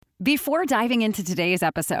Before diving into today's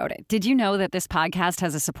episode, did you know that this podcast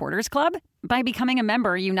has a supporters club? By becoming a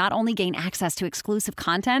member, you not only gain access to exclusive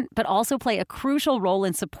content, but also play a crucial role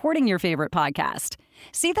in supporting your favorite podcast.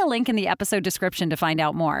 See the link in the episode description to find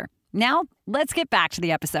out more. Now, let's get back to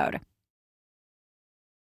the episode.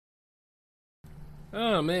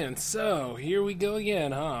 Oh man, so here we go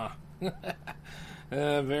again, huh?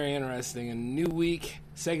 Very interesting. A new week,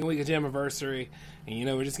 second week of Jammaversary,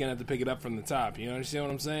 and we're just gonna have to pick it up from the top. You understand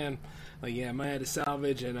what I'm saying? Like, yeah, I might have to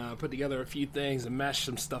salvage and put together a few things and mash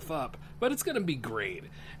some stuff up, but it's gonna be great.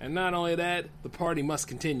 And not only that, the party must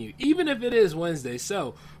continue, even if it is Wednesday.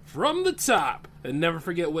 So, from the top, and never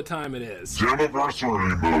forget what time it is.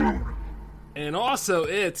 Jammaversary mode. And also,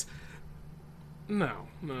 it's... No,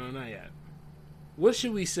 not yet. What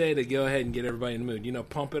should we say to go ahead and get everybody in the mood?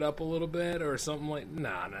 Pump it up a little bit or something like...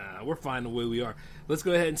 Nah, we're fine the way we are. Let's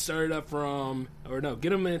go ahead and start it up from... Or no,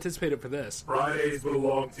 get them anticipated for this. Fridays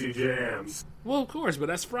belong to jams. Well, of course, but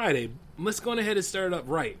that's Friday. Let's go ahead and start it up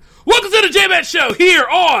right. Welcome to the J-Man Show here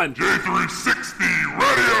on... J360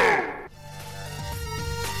 Radio!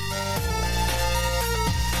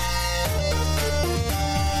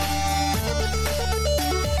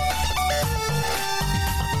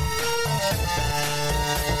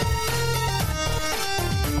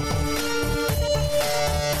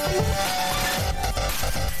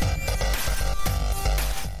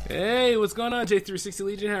 Hey, what's going on, J360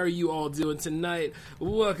 Legion? How are you all doing tonight?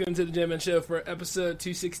 Welcome to the J-Man Show for episode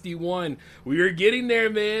 261. We are getting there,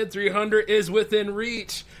 man. 300 is within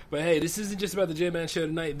reach. But hey, this isn't just about the J-Man Show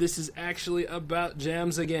tonight. This is actually about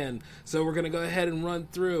jams again. So we're going to go ahead and run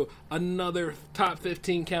through another top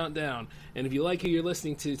 15 countdown. And if you like who you're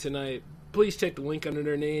listening to tonight, please check the link under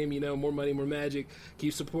their name. More money, more magic.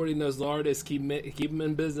 Keep supporting those artists. Keep them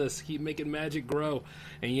in business. Keep making magic grow.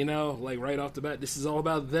 And, like right off the bat, this is all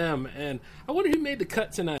about them. And I wonder who made the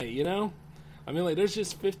cut tonight, there's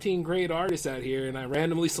just 15 great artists out here, and I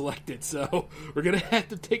randomly selected. So we're going to have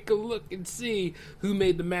to take a look and see who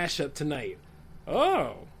made the mashup tonight.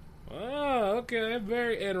 Oh, okay.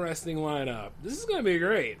 Very interesting lineup. This is going to be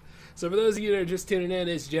great. So for those of you that are just tuning in,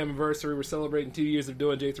 it's Jammaversary. We're celebrating 2 years of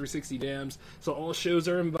doing J360 Jams. So all shows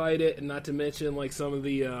are invited, and not to mention like some of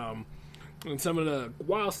the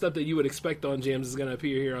wild stuff that you would expect on jams is going to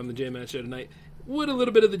appear here on the J-Man Show tonight, with a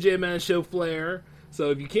little bit of the J-Man Show flair. So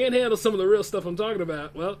if you can't handle some of the real stuff I'm talking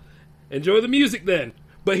about, well, enjoy the music then.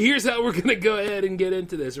 But here's how we're going to go ahead and get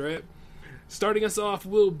into this, right? Starting us off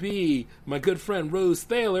will be my good friend Rose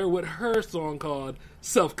Thaler with her song called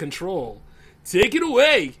Self-Control. Take it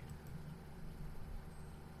away!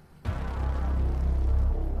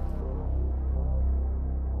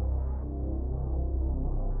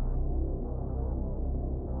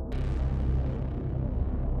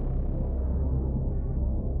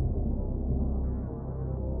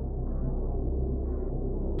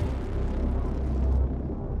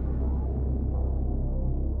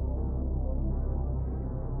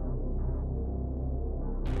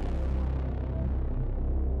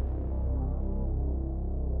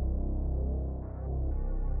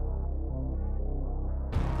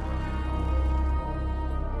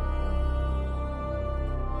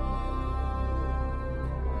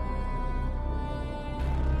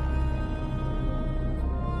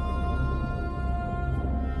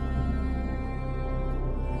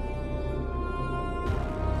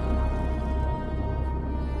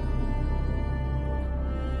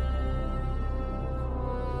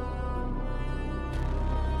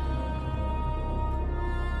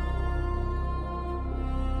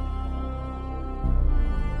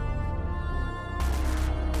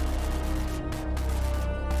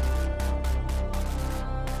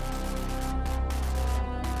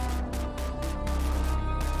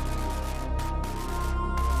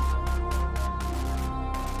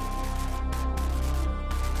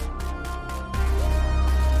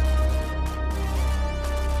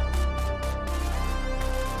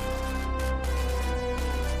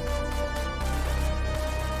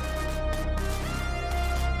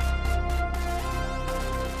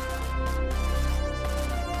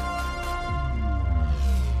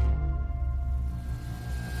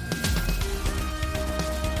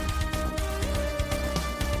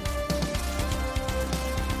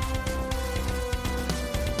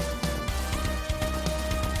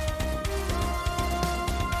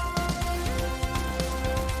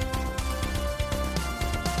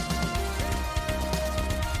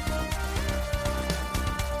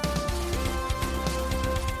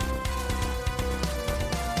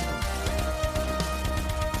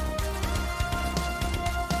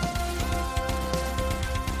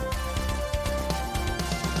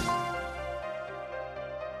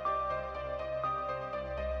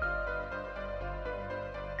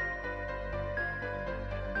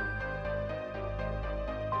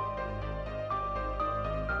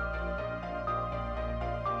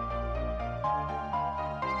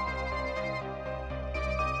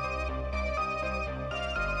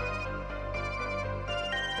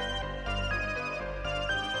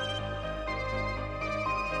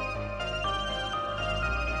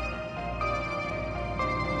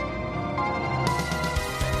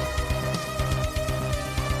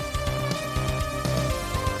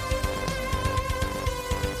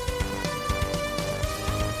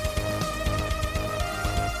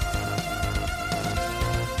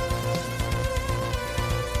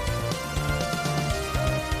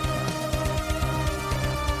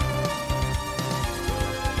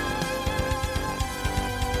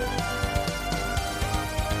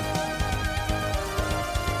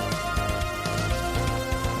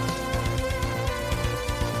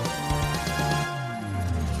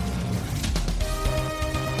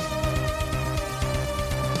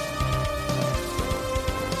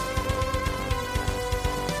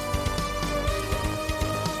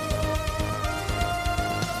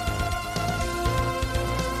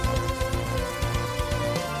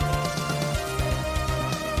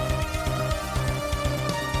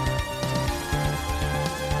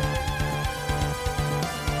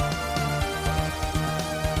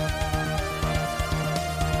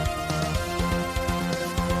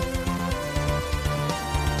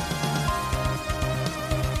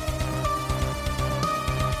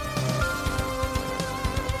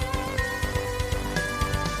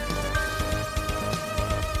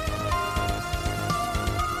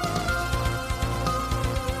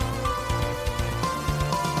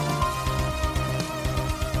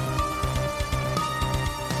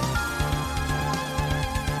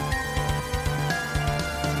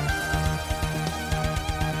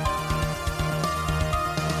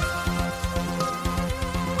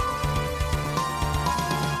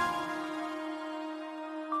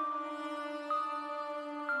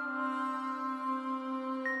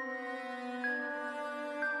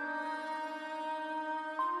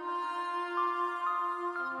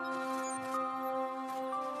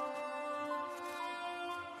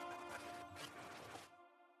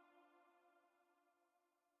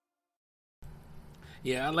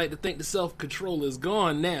 Yeah, I'd like to think the self-control is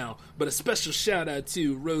gone now, but a special shout-out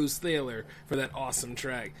to Rose Thaler for that awesome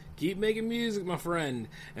track. Keep making music, my friend.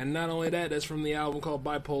 And not only that, that's from the album called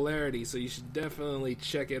Bipolarity, so you should definitely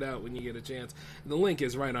check it out when you get a chance. The link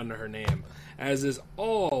is right under her name, as is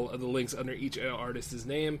all of the links under each artist's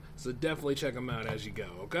name, so definitely check them out as you go,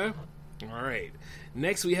 okay? Alright,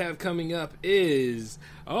 next we have coming up is,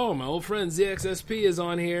 my old friend ZXSP is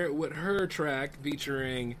on here with her track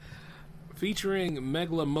featuring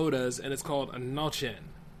Megalomodas, and it's called Nochin.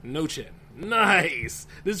 Nice!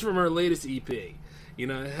 This is from her latest EP,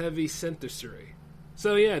 Heavy Synthesery.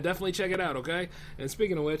 So yeah, definitely check it out, okay? And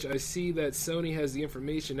speaking of which, I see that Sony has the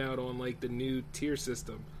information out on the new tier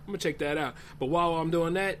system. I'm gonna check that out. But while I'm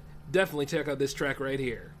doing that, definitely check out this track right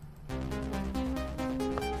here.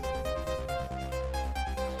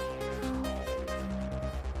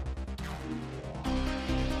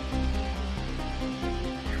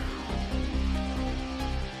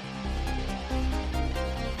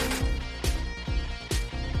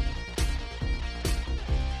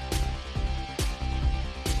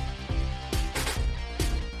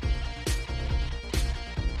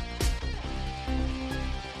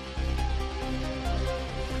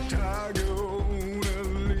 Tage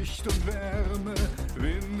ohne Licht und Wärme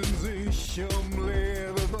winden sich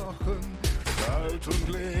leere Wochen, kalt und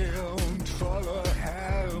leer und voller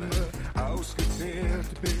Härme,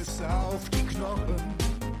 ausgezehrt bis auf die Knochen.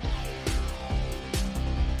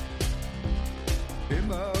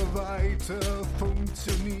 Immer weiter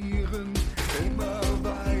funktionieren, immer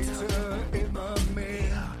weiter, immer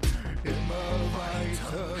mehr, immer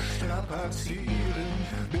weiter strapazieren,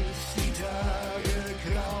 bis die Tage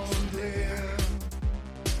grau und leer.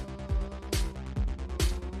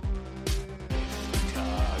 Die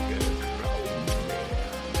Tage grau und leer.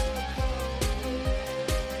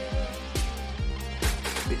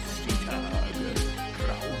 Bis die Tage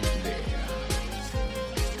grau und leer.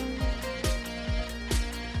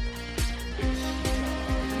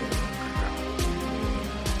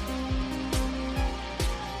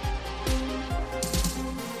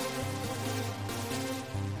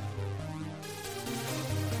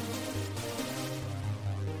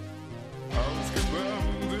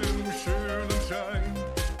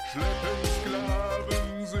 Schleppen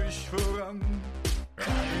Sklaven sich voran.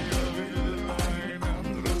 Keiner will ein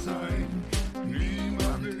anderer sein.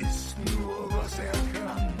 Niemand ist nur, was er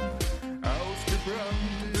kann.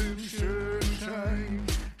 Ausgebrannt im schönen Schein.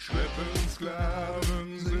 Schleppen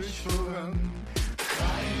Sklaven sich voran.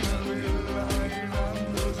 Keiner will ein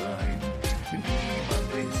anderer sein. Niemand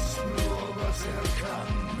ist nur, was er kann.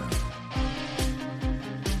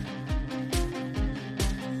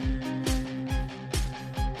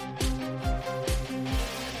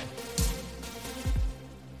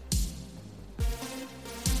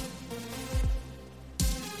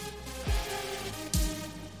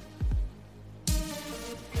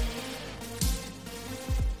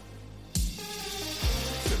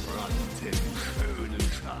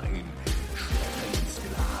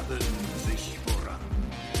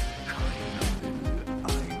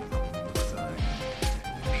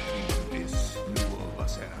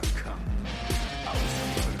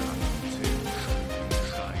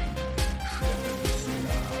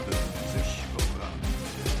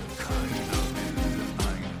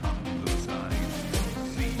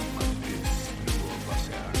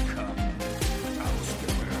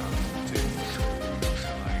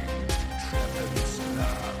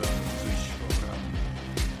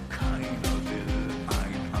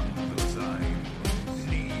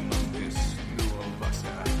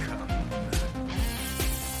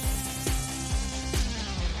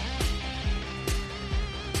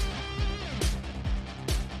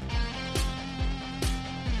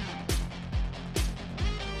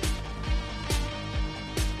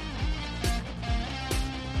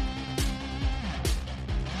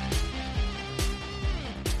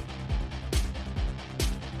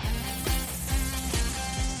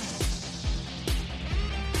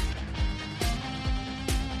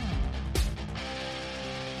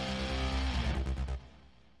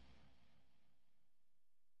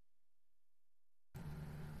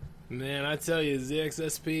 Man, I tell you,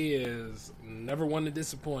 ZXSP is never one to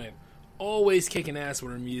disappoint. Always kicking ass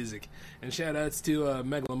with her music. And shout outs to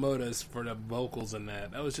Megalomodas for the vocals in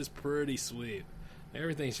that. That was just pretty sweet.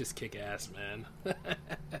 Everything's just kick ass, man.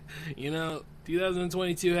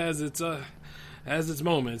 2022 has its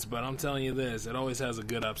moments, but I'm telling you this, it always has a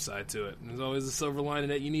good upside to it. There's always a silver lining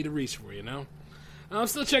that you need to reach for, I'm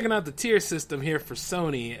still checking out the tier system here for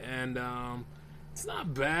Sony, and it's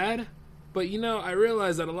not bad. But I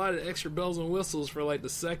realized that a lot of extra bells and whistles for the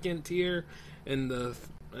second tier and the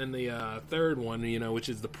and the third one, you know, which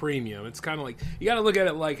is the premium. It's kind of like, you got to look at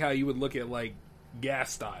it like how you would look at like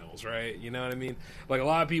gas styles, right? You know what I mean? Like a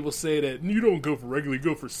lot of people say that you don't go for regular, you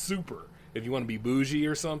go for super if you want to be bougie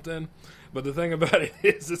or something. But the thing about it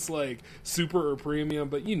is, it's like super or premium,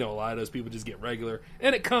 but you know, a lot of those people just get regular,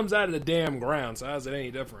 and it comes out of the damn ground. So how's it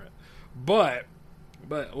any different? But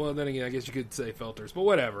well, then again, I guess you could say filters, but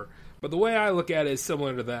whatever. But the way I look at it is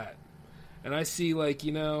similar to that, and I see like,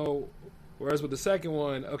 you know, whereas with the second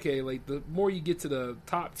one, okay, like the more you get to the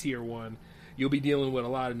top tier one, you'll be dealing with a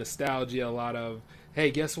lot of nostalgia, a lot of,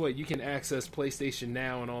 hey, guess what? You can access PlayStation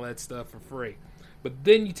Now and all that stuff for free. But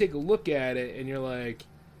then you take a look at it and you're like,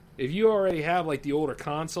 if you already have like the older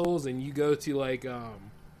consoles and you go to like, you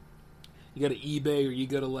go to eBay or you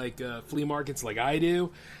go to like flea markets like I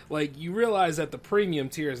do, like you realize that the premium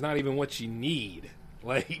tier is not even what you need.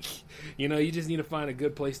 Like, you know, you just need to find a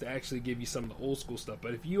good place to actually give you some of the old school stuff.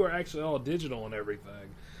 But if you are actually all digital and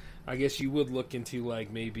everything, I guess you would look into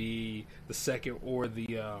like maybe the second or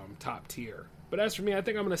the top tier. But as for me, I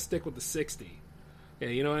think I'm going to stick with the 60. Yeah,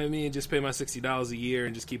 you know what I mean? Just pay my $60 a year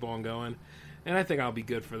and just keep on going. And I think I'll be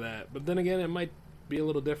good for that. But then again, it might be a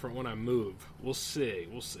little different when I move. We'll see.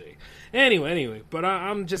 Anyway. But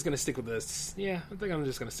I'm just going to stick with this. Yeah, I think I'm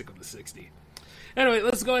just going to stick with the 60. Anyway,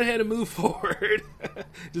 let's go ahead and move forward.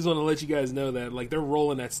 Just want to let you guys know that like they're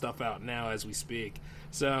rolling that stuff out now as we speak.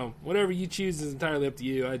 So whatever you choose is entirely up to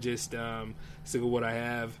you. I just stick with what I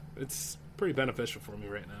have. It's pretty beneficial for me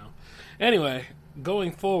right now. Anyway,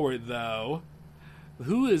 going forward though,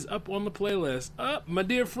 who is up on the playlist? My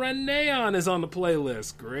dear friend Neon is on the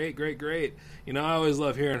playlist. Great. You know, I always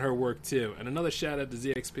love hearing her work too. And another shout out to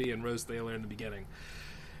ZXP and Rose Thaler in the beginning.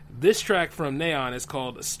 This track from Neon is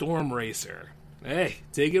called Storm Racer. Hey,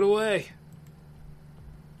 take it away.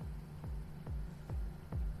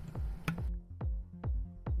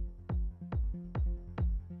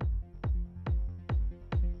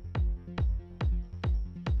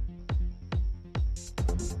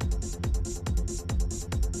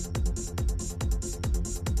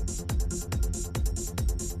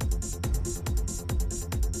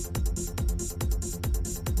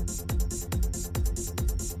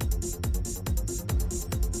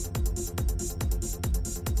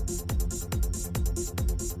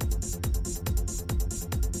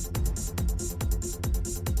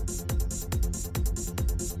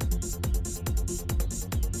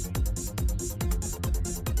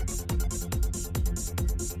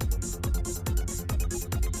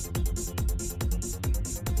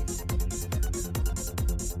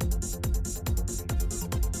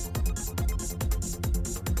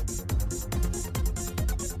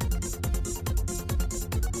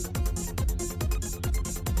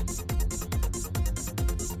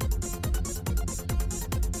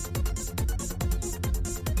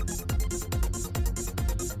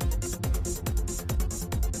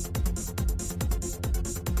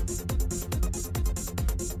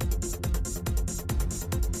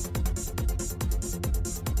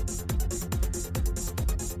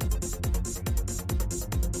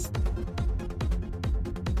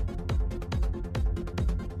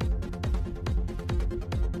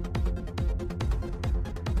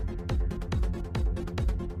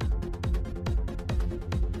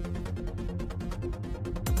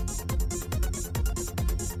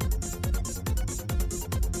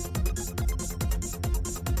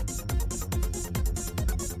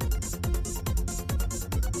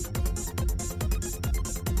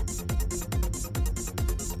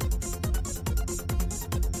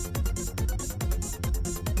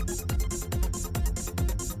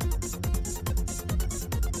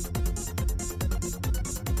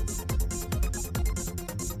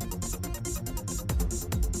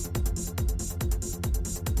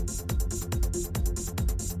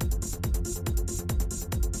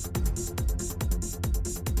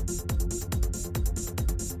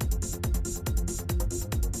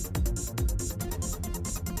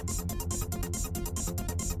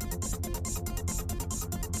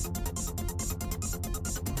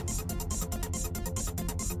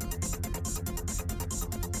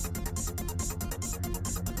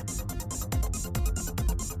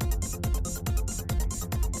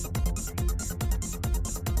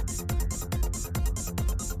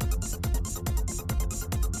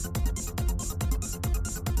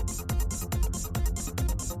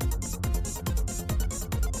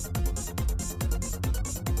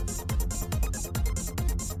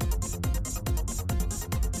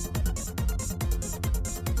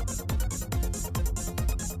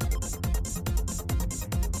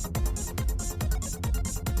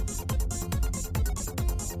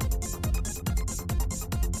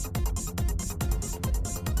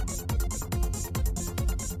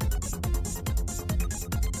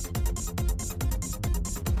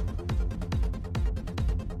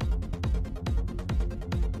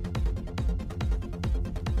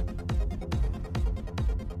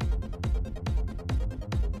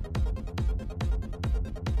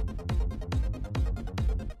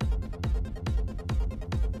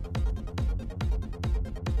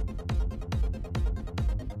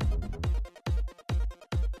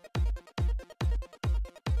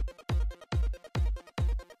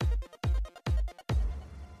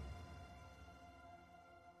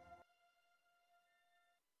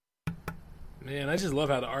 Man, I just love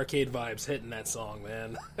how the arcade vibes hit in that song,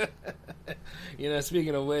 man. You know,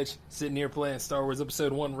 speaking of which, sitting here playing Star Wars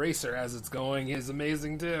Episode 1 Racer as it's going is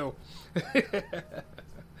amazing, too.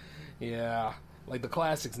 Yeah, like the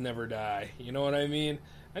classics never die. You know what I mean?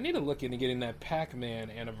 I need to look into getting that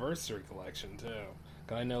Pac-Man Anniversary Collection, too.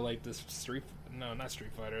 Because I know, like, this not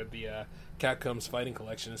Street Fighter, the Capcom's Fighting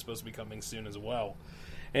Collection is supposed to be coming soon as well.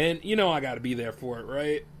 And you know I gotta be there for it,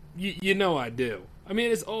 right? You know I do. I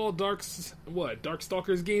mean, it's all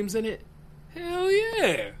Darkstalkers games in it? Hell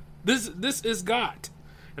yeah! This is got.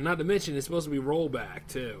 And not to mention, it's supposed to be rollback,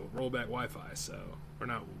 too. Rollback Wi-Fi, so... Or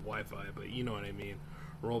not Wi-Fi, but you know what I mean.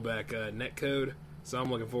 Rollback netcode. So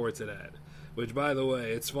I'm looking forward to that. Which, by the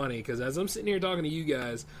way, it's funny, because as I'm sitting here talking to you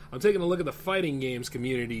guys, I'm taking a look at the fighting games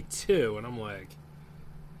community, too, and I'm like...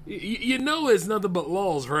 You know it's nothing but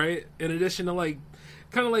lulz, right? In addition to, like...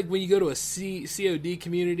 Kind of like when you go to a COD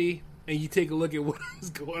community and you take a look at what is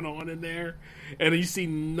going on in there, and you see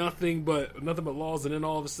nothing but lulz, and then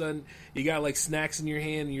all of a sudden you got like snacks in your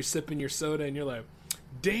hand and you're sipping your soda and you're like,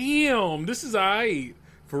 damn, this is aight.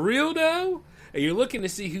 For real though? And you're looking to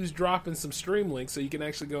see who's dropping some stream links so you can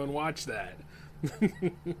actually go and watch that.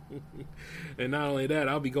 And not only that,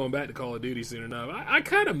 I'll be going back to Call of Duty soon enough. I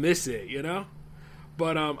kind of miss it, you know?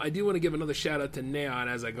 But I do want to give another shout out to Neon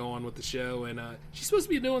as I go on with the show, and she's supposed to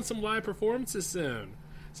be doing some live performances soon,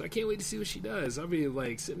 so I can't wait to see what she does. I'll be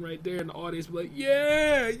like sitting right there in the audience, be like,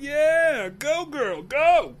 yeah, go girl,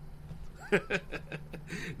 go!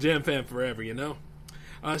 Jam Fam forever, you know.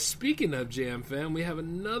 Speaking of Jam Fam, we have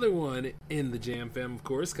another one in the Jam Fam, of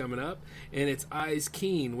course, coming up, and it's Eyes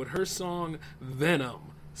Keen with her song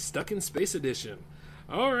Venom, Stuck in Space Edition.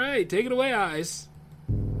 All right, take it away, Eyes.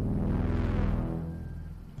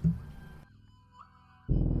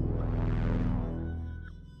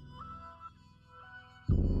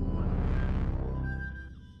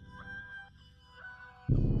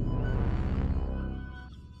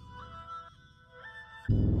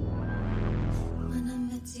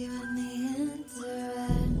 You in the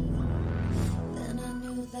internet, then I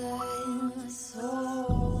knew that my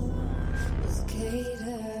soul was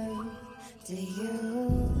catered to you,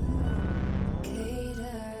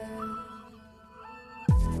 catered.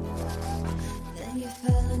 Then you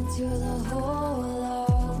fell into the hole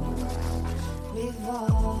of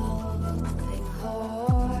revolving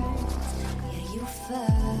hearts. Yeah, you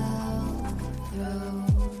fell through,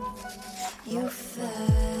 you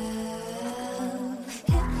fell.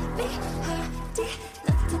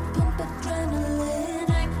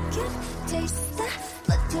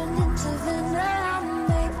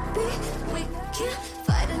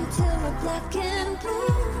 Black and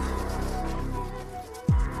blue.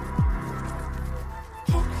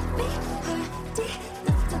 Hit me hardy,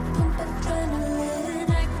 enough to pump adrenaline.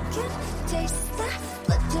 I can taste that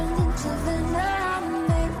blood turn into venom.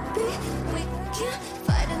 Maybe we can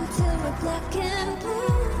fight until we're black and blue.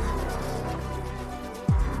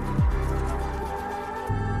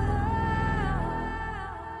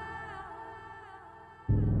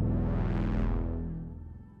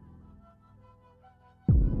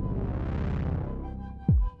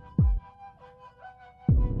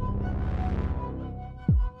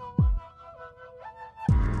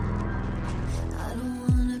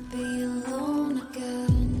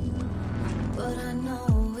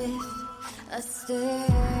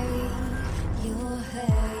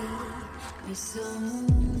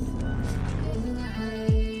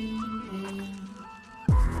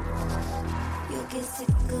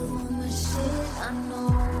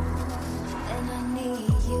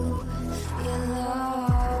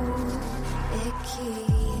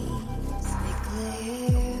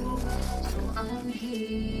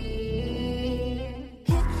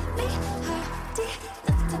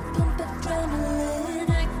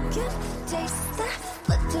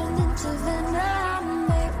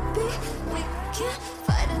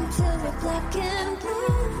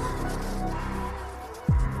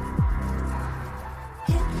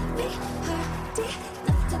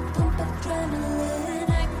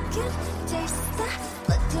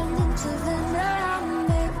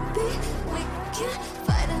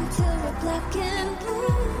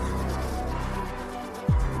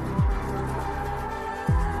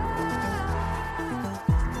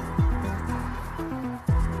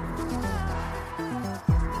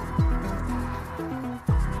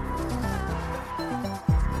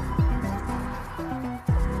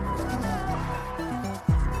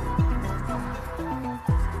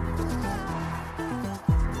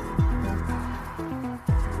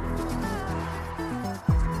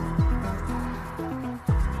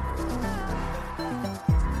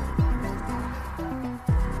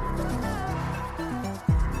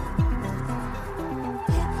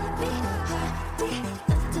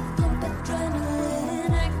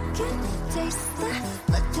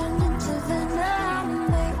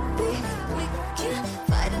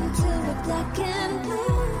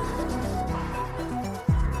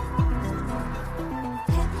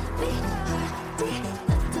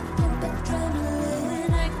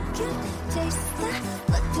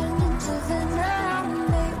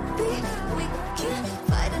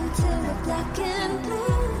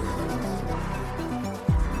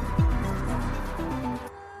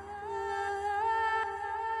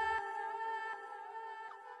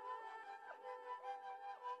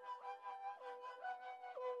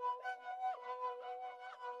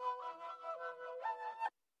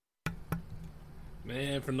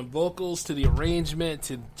 Man, from the vocals to the arrangement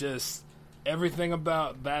to just everything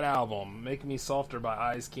about that album, Make Me Softer by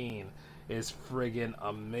Eyes Keen, is friggin'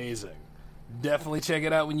 amazing. Definitely check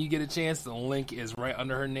it out when you get a chance. The link is right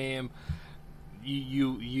under her name.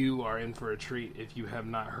 You are in for a treat if you have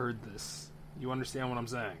not heard this. You understand what I'm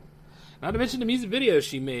saying? Not to mention the music videos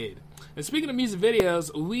she made. And speaking of music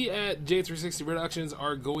videos, we at J360 Productions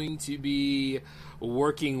are going to be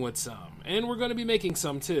working with some. And we're going to be making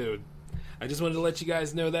some too. I just wanted to let you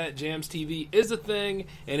guys know that Jams TV is a thing,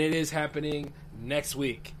 and it is happening next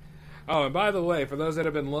week. Oh, and by the way, for those that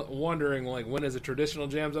have been wondering, like, when is a traditional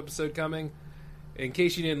Jams episode coming? In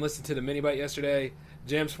case you didn't listen to the mini-bite yesterday,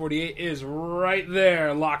 Jams 48 is right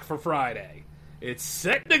there, locked for Friday. It's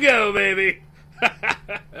set to go, baby!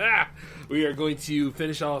 We are going to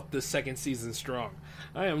finish off the second season strong.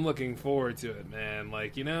 I am looking forward to it, man.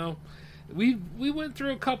 Like, you know, we went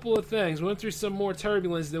through a couple of things. We went through some more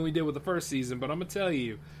turbulence than we did with the first season, but I'm going to tell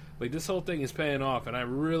you, like, this whole thing is paying off, and I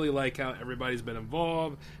really like how everybody's been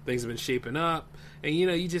involved. Things have been shaping up, and, you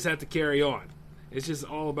know, you just have to carry on. It's just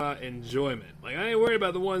all about enjoyment. Like, I ain't worried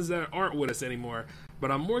about the ones that aren't with us anymore, but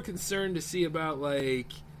I'm more concerned to see about,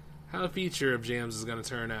 like, how the future of Jams is going to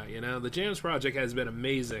turn out, you know? The Jams project has been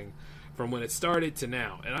amazing from when it started to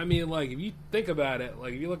now. And I mean, like, if you think about it,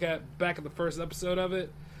 like, if you look back at the first episode of it,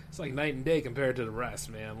 it's like night and day compared to the rest,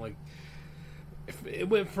 man. Like, it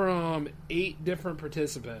went from 8 different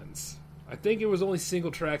participants. I think it was only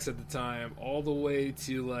single tracks at the time, all the way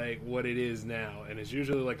to, like, what it is now. And it's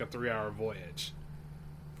usually like a 3-hour voyage.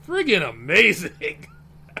 Friggin' amazing,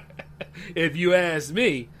 if you ask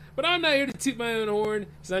me. But I'm not here to toot my own horn.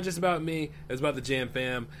 It's not just about me. It's about the Jam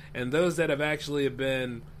fam. And those that have actually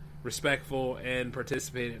been respectful and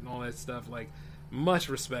participated and all that stuff, like, much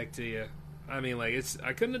respect to you. I mean, like,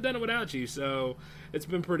 I couldn't have done it without you, so it's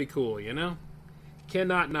been pretty cool, you know?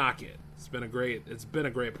 Cannot knock it. It's been a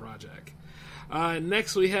great project.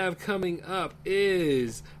 Next we have coming up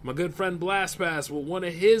is my good friend Blast Pass with one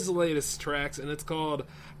of his latest tracks, and it's called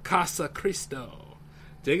Casa Cristo.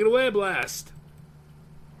 Take it away, Blast.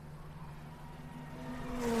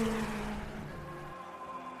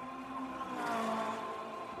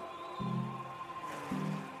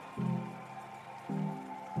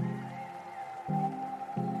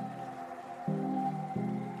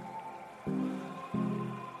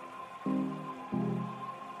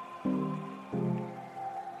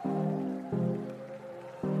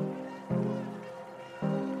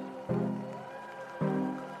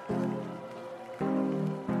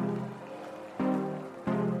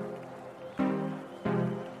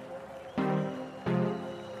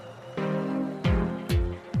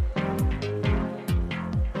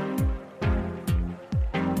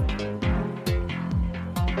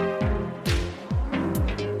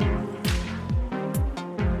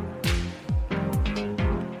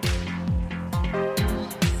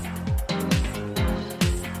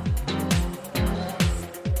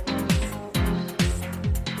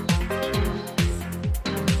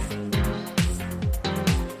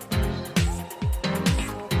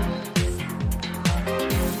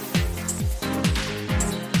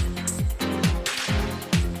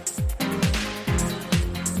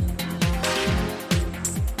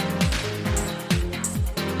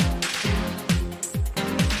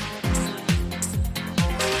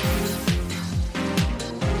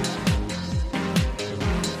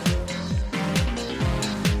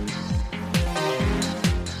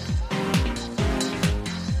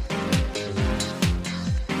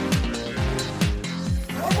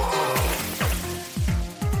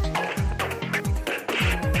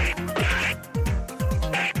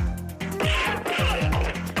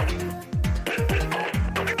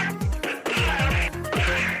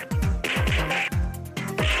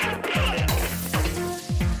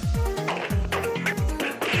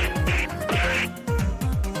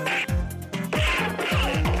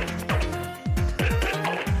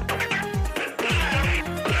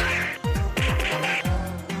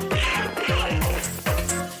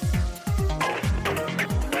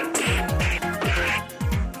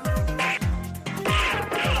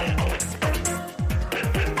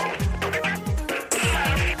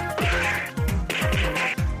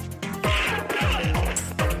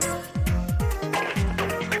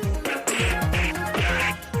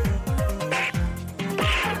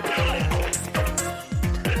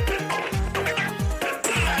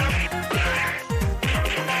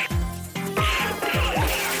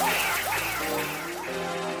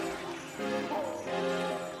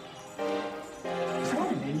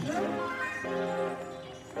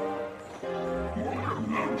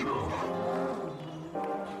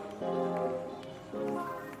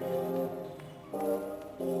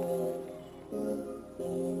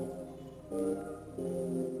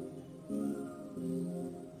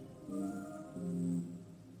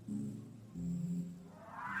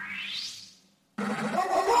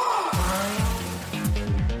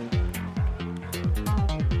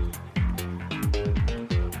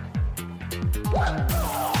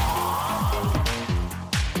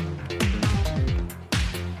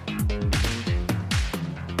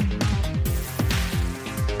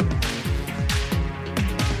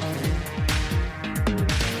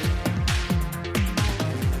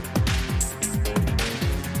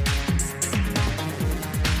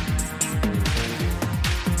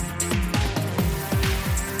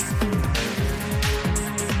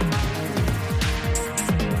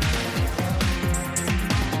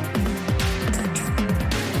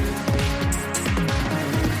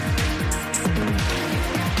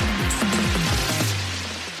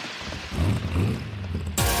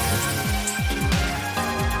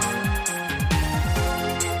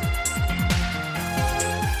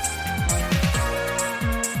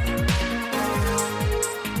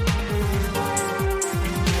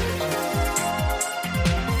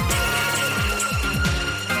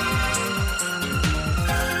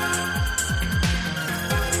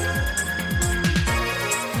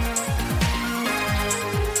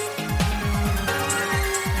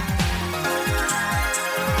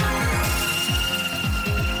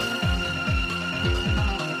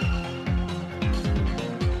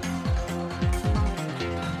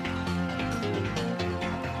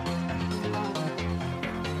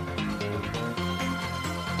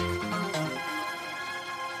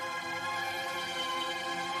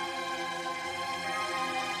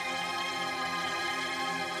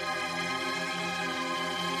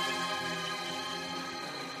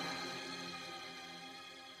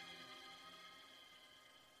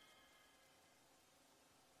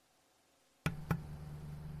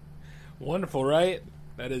 Wonderful, right?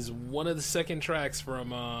 That is one of the second tracks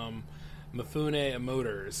from Mifune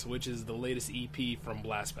Motors, which is the latest EP from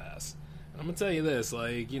Blastpass. I'm gonna tell you this,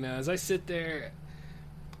 like, you know, as I sit there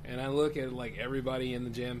and I look at like everybody in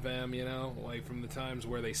the Jam Fam, you know, like from the times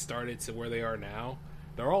where they started to where they are now,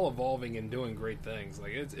 they're all evolving and doing great things.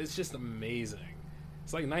 Like it's just amazing.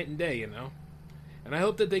 It's like night and day, you know. And I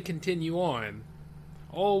hope that they continue on.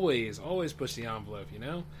 Always push the envelope, you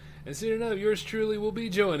know. And soon enough, yours truly will be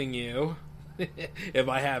joining you, if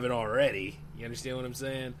I haven't already. You understand what I'm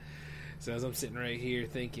saying? So as I'm sitting right here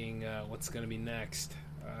thinking, what's going to be next?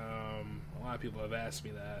 A lot of people have asked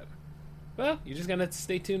me that. Well, you're just going to have to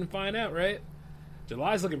stay tuned and find out, right?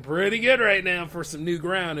 July's looking pretty good right now for some new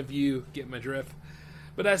ground, if you get my drift.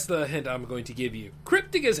 But that's the hint I'm going to give you.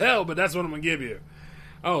 Cryptic as hell, but that's what I'm going to give you.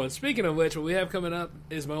 Oh, and speaking of which, what we have coming up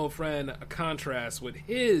is my old friend Contrast with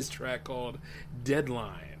his track called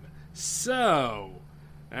Deadline. So,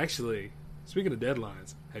 actually, speaking of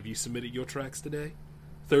deadlines, have you submitted your tracks today?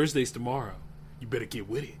 Thursday's tomorrow. You better get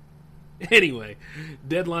with it. Anyway,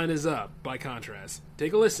 Deadline is up by Contrast.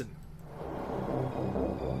 Take a listen.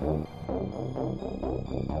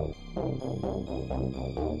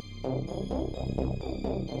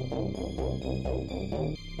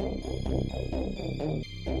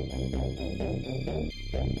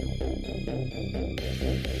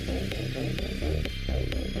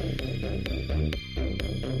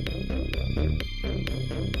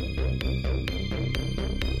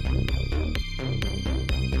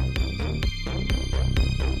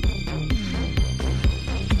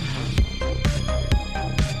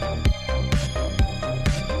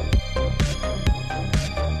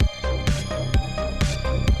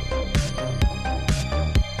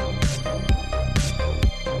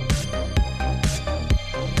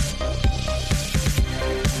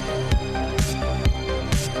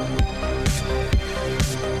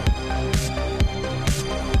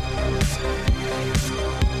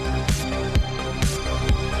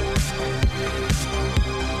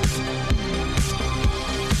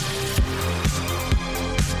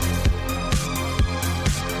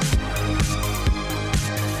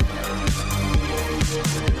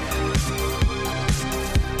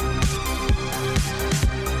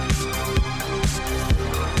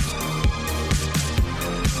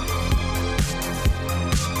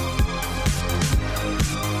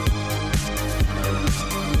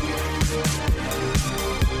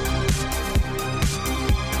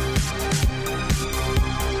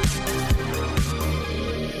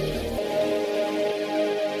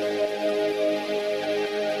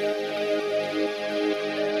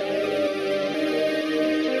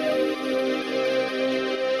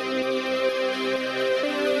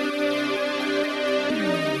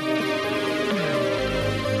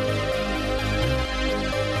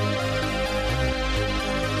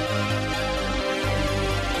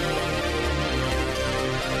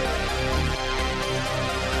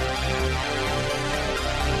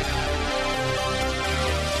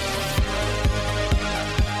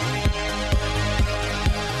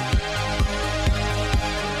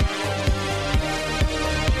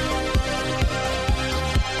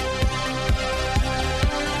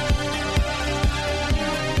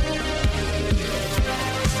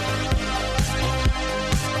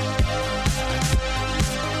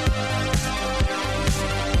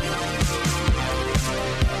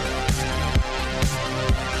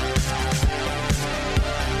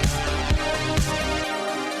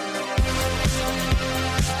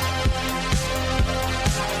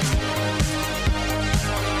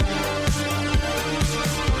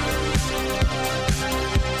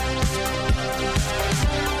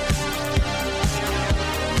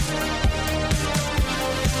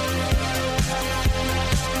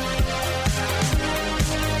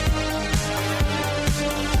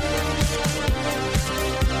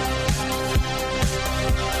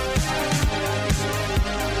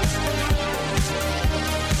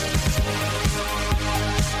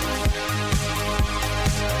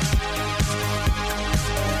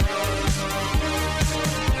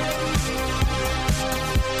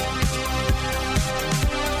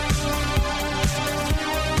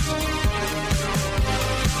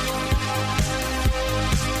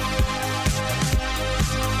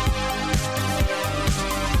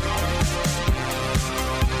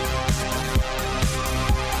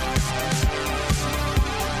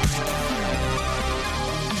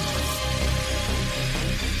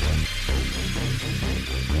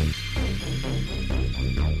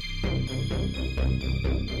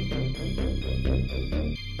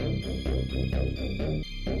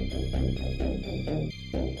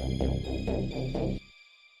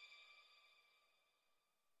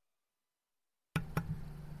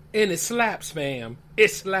 And it slaps, fam. It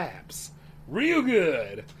slaps. Real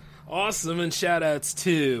good. Awesome, and shout-outs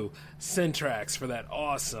to Syntrax for that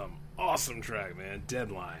awesome track, man.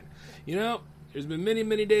 Deadline. You know, there's been many,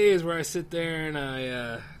 many days where I sit there and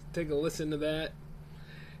I take a listen to that.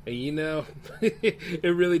 And you know,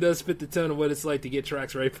 it really does fit the tone of what it's like to get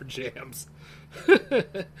tracks ready for jams.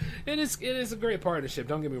 And it's a great partnership,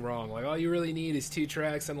 don't get me wrong. Like, all you really need is 2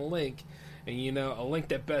 tracks and a link. And, you know, a link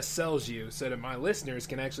that best sells you so that my listeners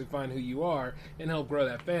can actually find who you are and help grow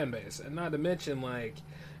that fan base. And not to mention, like,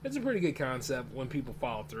 it's a pretty good concept when people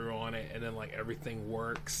follow through on it and then, like, everything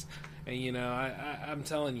works. And, you know, I'm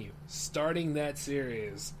telling you, starting that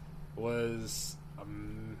series was...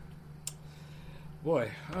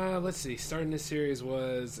 let's see. Starting this series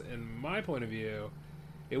was, in my point of view,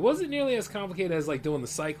 it wasn't nearly as complicated as, like, doing the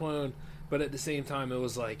Cyclone, but at the same time, it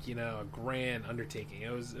was, like, you know, a grand undertaking.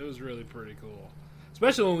 It was really pretty cool.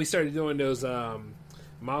 Especially when we started doing those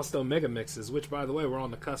milestone mega mixes, which, by the way, we're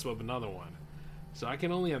on the cusp of another one. So I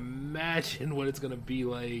can only imagine what it's going to be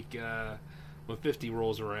like when 50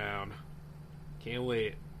 rolls around. Can't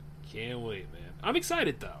wait. Can't wait, man. I'm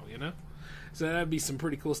excited, though, you know? So that'd be some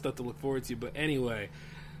pretty cool stuff to look forward to. But anyway,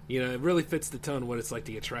 you know, it really fits the tone of what it's like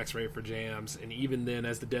to get tracks ready for jams. And even then,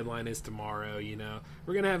 as the deadline is tomorrow, you know,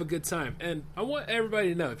 we're going to have a good time. And I want everybody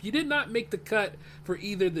to know, if you did not make the cut for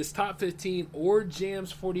either this Top 15 or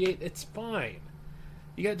Jams 48, it's fine.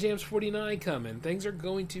 You got Jams 49 coming. Things are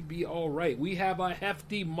going to be all right. We have a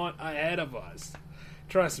hefty month ahead of us.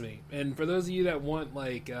 Trust me. And for those of you that want,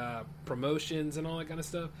 like, promotions and all that kind of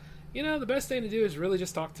stuff, you know, the best thing to do is really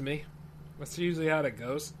just talk to me. That's usually how that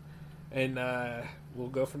goes. And we'll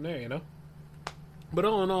go from there, you know? But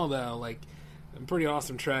all in all, though, like, a pretty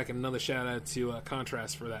awesome track. And another shout-out to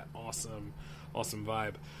Contrast for that awesome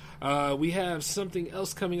vibe. We have something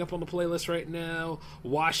else coming up on the playlist right now.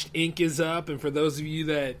 Washed Ink is up. And for those of you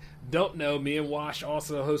that don't know, me and Wash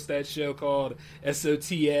also host that show called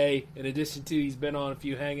SOTA. In addition to, he's been on a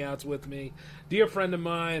few hangouts with me. Dear friend of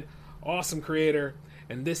mine, awesome creator.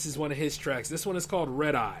 And this is one of his tracks. This one is called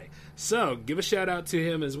Red Eye. So, give a shout out to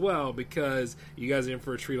him as well, because you guys are in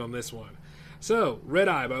for a treat on this one. So, Red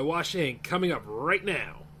Eye by Wash Ink, coming up right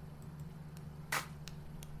now.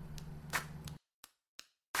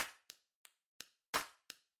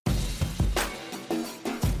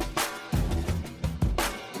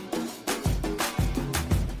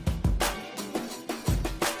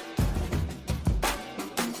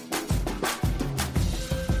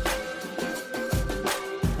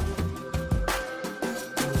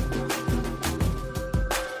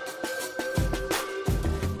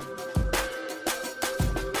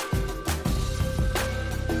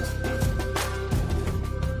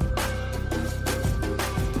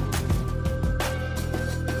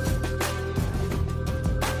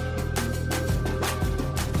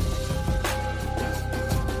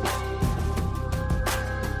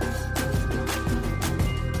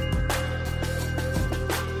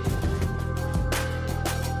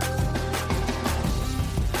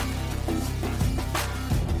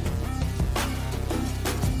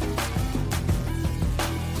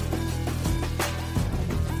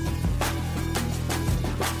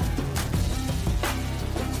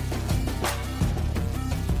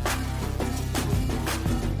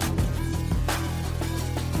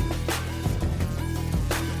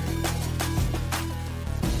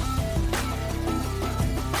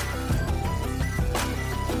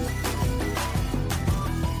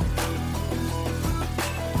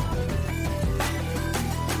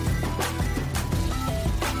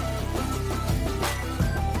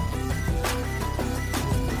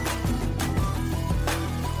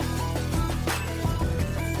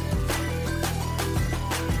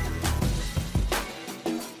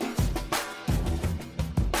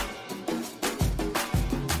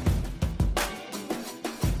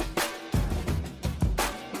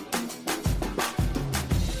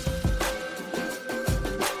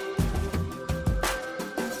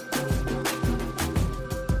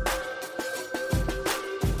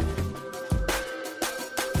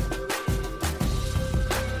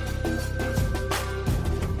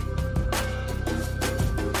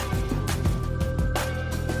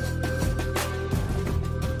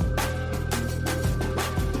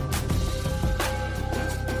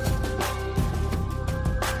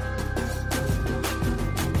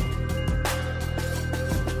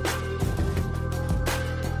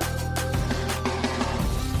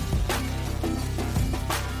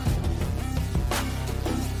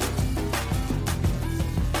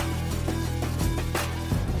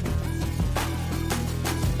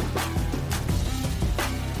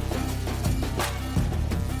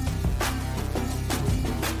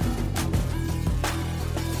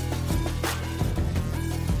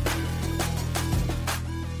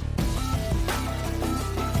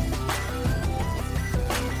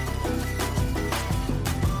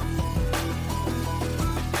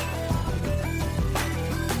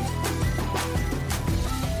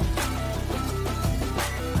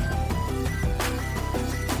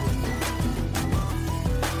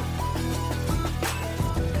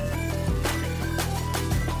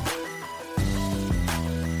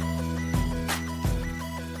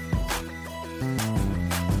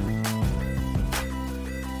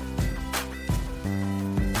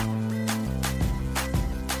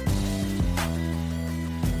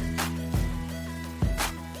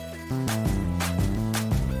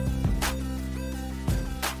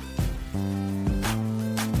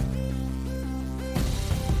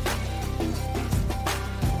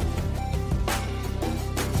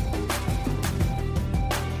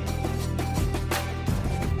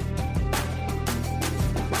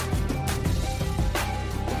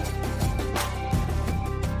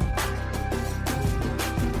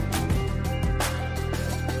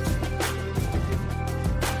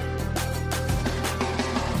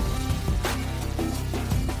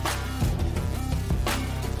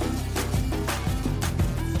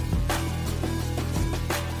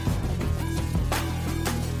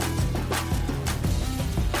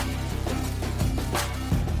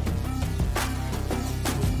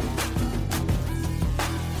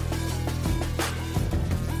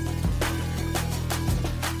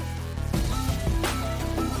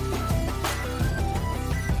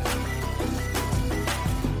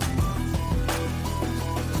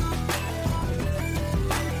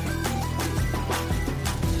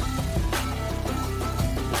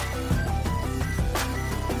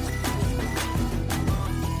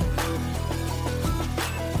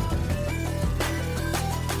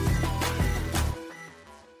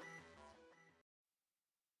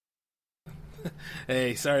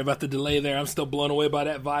 Hey, sorry about the delay there. I'm still blown away by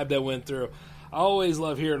that vibe that went through. I always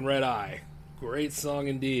love hearing Red Eye. Great song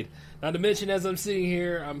indeed. Not to mention, as I'm sitting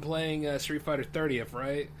here, I'm playing Street Fighter 30th,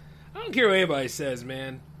 right? I don't care what anybody says,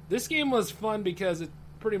 man. This game was fun because it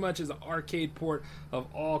pretty much is an arcade port of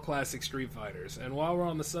all classic Street Fighters. And while we're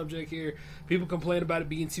on the subject here, people complain about it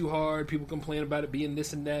being too hard. People complain about it being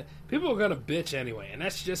this and that. People are going to bitch anyway, and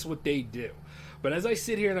that's just what they do. But as I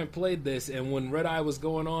sit here and I played this, and when Red Eye was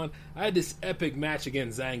going on, I had this epic match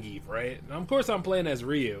against Zangief, right? And of course I'm playing as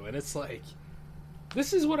Ryu, and it's like,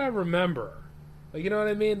 this is what I remember. Like, you know what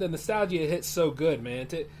I mean? The nostalgia hits so good, man.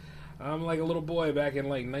 I'm like a little boy back in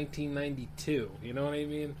like 1992, you know what I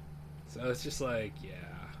mean? So it's just like,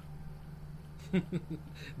 yeah.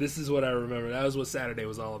 This is what I remember. That was what Saturday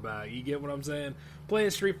was all about. You get what I'm saying? Playing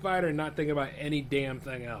Street Fighter and not thinking about any damn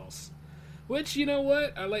thing else. Which, you know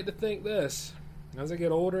what? I like to think this. As I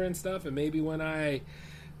get older and stuff, and maybe when I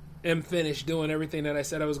am finished doing everything that I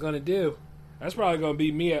said I was going to do, that's probably going to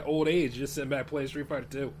be me at old age, just sitting back playing Street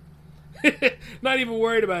Fighter 2. Not even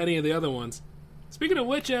worried about any of the other ones. Speaking of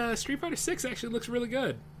which, Street Fighter 6 actually looks really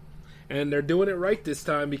good. And they're doing it right this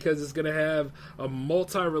time because it's going to have a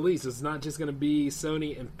multi-release. It's not just going to be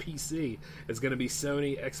Sony and PC. It's going to be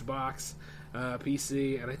Sony, Xbox,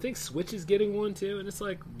 PC, and I think Switch is getting one too. And it's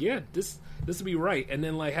like, yeah, this would be right. And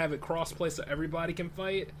then like have it cross-play so everybody can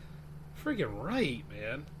fight. Freaking right,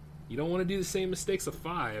 man. You don't want to do the same mistakes of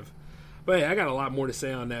 5. But hey, I got a lot more to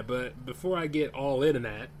say on that. But before I get all into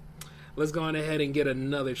that, let's go on ahead and get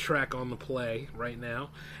another track on the play right now.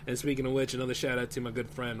 And speaking of which, another shout out to my good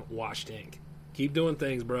friend Washed Ink. Keep doing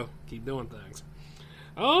things, bro. Keep doing things.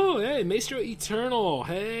 Oh, hey, Maestro Eternal.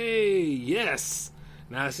 Hey, yes.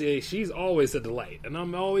 Now, see, she's always a delight, and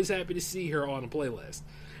I'm always happy to see her on a playlist.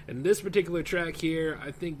 And this particular track here,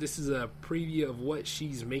 I think this is a preview of what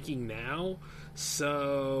she's making now.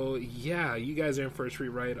 So, yeah, you guys are in for a treat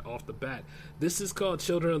right off the bat. This is called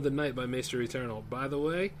Children of the Night by Maestro Eternal. By the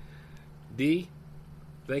way, D,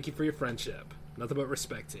 thank you for your friendship. Nothing but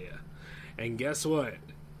respect to you. And guess what?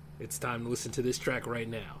 It's time to listen to this track right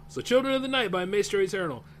now. So, Children of the Night by Maestro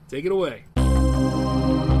Eternal. Take it away.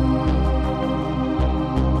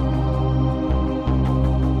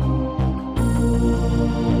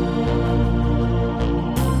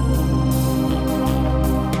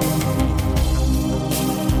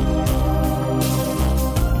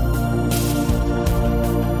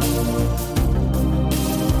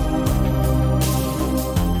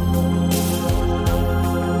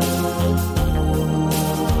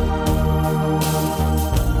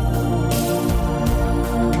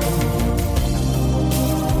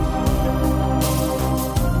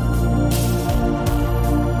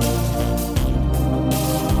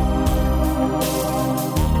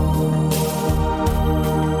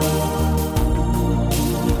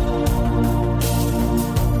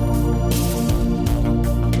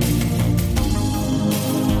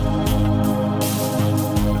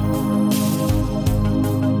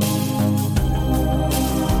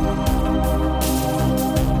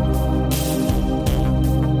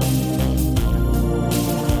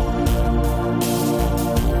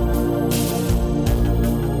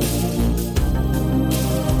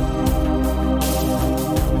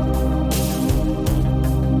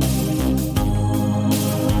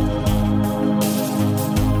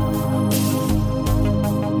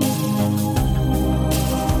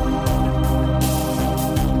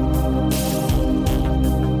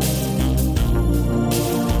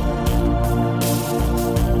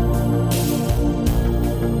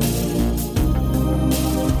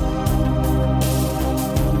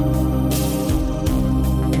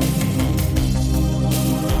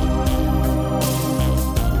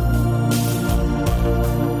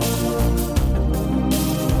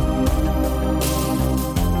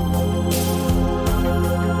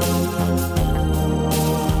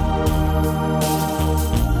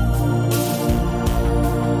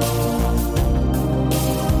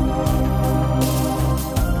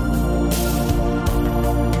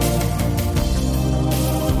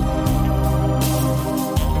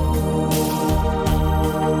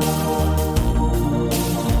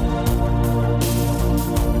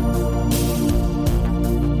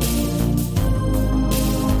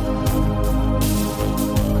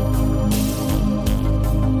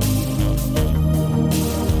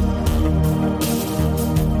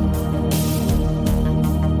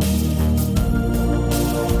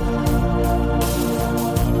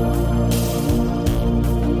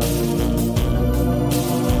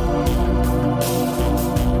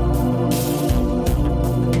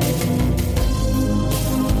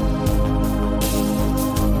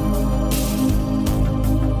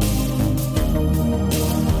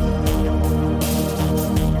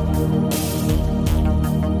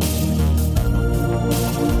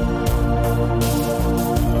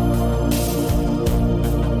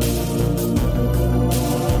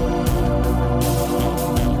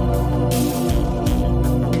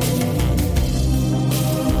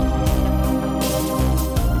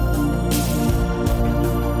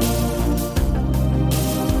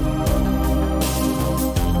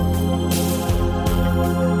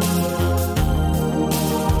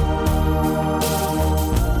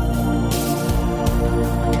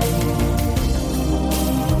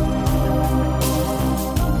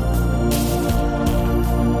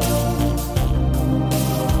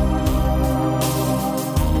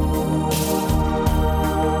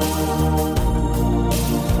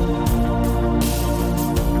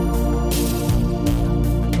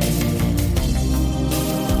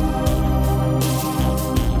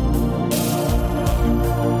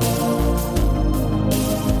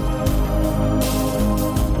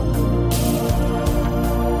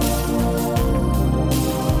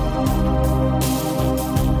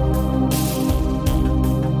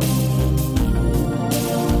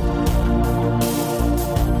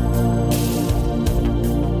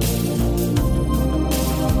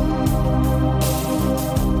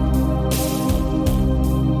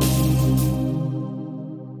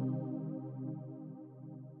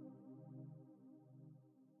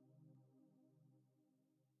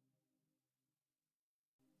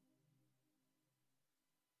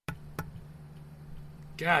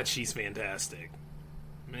 God, she's fantastic.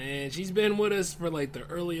 Man, she's been with us for like the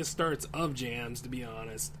earliest starts of jams, to be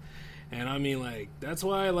honest. And I mean, like, that's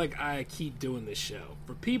why like I keep doing this show.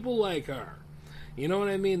 For people like her. You know what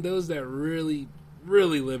I mean? Those that really,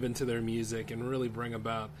 really live into their music and really bring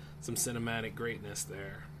about some cinematic greatness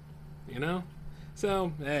there. You know?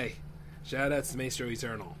 So, hey, shout out to Maestro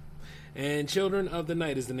Eternal. And Children of the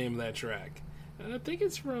Night is the name of that track. And I think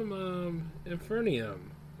it's from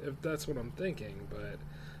Infernium, if that's what I'm thinking, but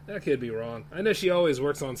that could be wrong. I know she always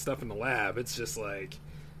works on stuff in the lab. It's just like,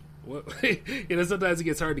 what, you know, sometimes it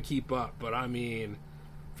gets hard to keep up, but I mean,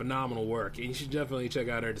 phenomenal work. And you should definitely check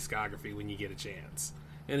out her discography when you get a chance,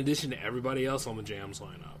 in addition to everybody else on the Jams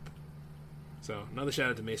lineup. So, another shout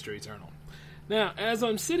out to Maestro Eternal. Now, as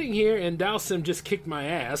I'm sitting here and Dowsum just kicked my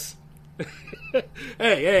ass,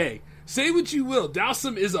 hey, say what you will,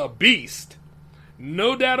 Dowsum is a beast.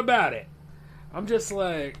 No doubt about it. I'm just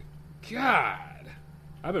like, God,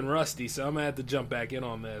 I've been rusty, so I'm going to have to jump back in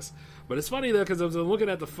on this. But it's funny, though, because I was looking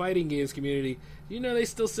at the fighting games community. You know, they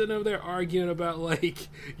still sitting over there arguing about, like,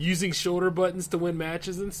 using shoulder buttons to win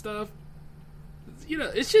matches and stuff. You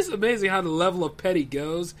know, it's just amazing how the level of petty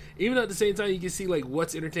goes. Even though at the same time, you can see, like,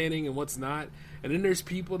 what's entertaining and what's not. And then there's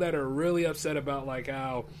people that are really upset about, like,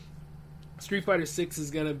 how Street Fighter 6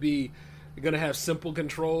 is going to have simple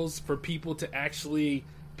controls for people to actually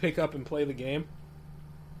pick up and play the game.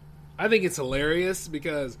 I think it's hilarious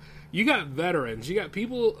because you got veterans, you got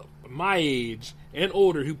people my age and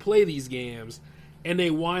older who play these games, and they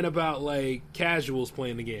whine about, like, casuals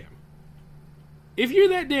playing the game. If you're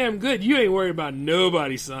that damn good, you ain't worried about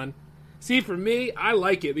nobody, son. See, for me, I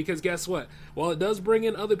like it because guess what? While it does bring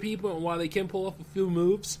in other people and while they can pull off a few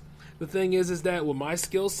moves, the thing is that with my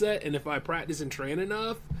skill set and if I practice and train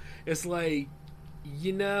enough, it's like,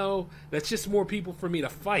 you know, that's just more people for me to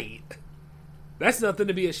fight. That's nothing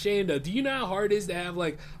to be ashamed of. Do you know how hard it is to have,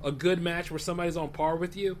 like, a good match where somebody's on par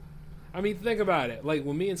with you? I mean, think about it. Like,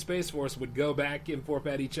 when me and Space Force would go back and forth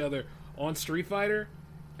at each other on Street Fighter,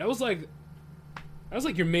 that was like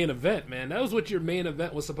your main event, man. That was what your main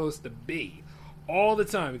event was supposed to be. All the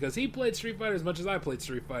time. Because he played Street Fighter as much as I played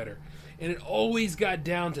Street Fighter. And it always got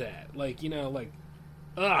down to that. Like, you know, like,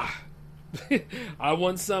 I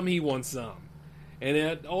won some, he won some. And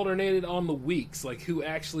it alternated on the weeks, like who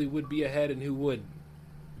actually would be ahead and who wouldn't.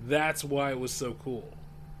 That's why it was so cool.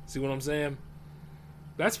 See what I'm saying?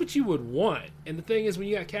 That's what you would want. And the thing is, when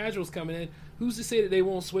you got casuals coming in, who's to say that they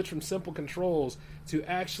won't switch from simple controls to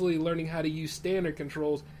actually learning how to use standard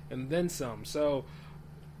controls and then some? So,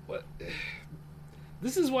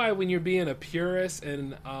 this is why when you're being a purist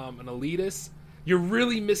and an elitist, you're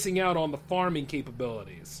really missing out on the farming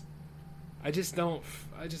capabilities. I just don't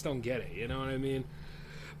get it, you know what I mean?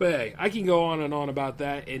 But hey, I can go on and on about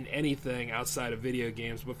that in anything outside of video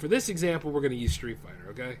games, but for this example, we're going to use Street Fighter,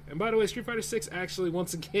 okay? And by the way, Street Fighter 6 actually,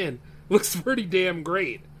 once again, looks pretty damn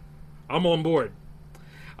great. I'm on board.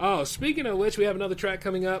 Oh, speaking of which, we have another track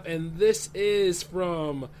coming up, and this is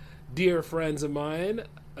from dear friends of mine,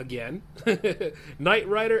 again, Knight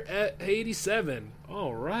Rider at 87.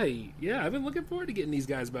 All right. Yeah, I've been looking forward to getting these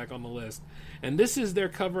guys back on the list. And this is their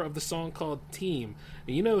cover of the song called Team.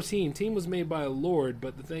 And you know Team was made by Lord,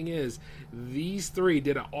 but the thing is, these three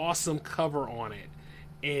did an awesome cover on it.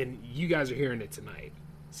 And you guys are hearing it tonight.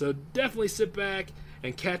 So definitely sit back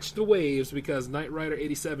and catch the waves because Knight Rider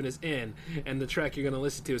 87 is in, and the track you're going to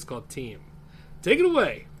listen to is called Team. Take it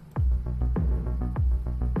away.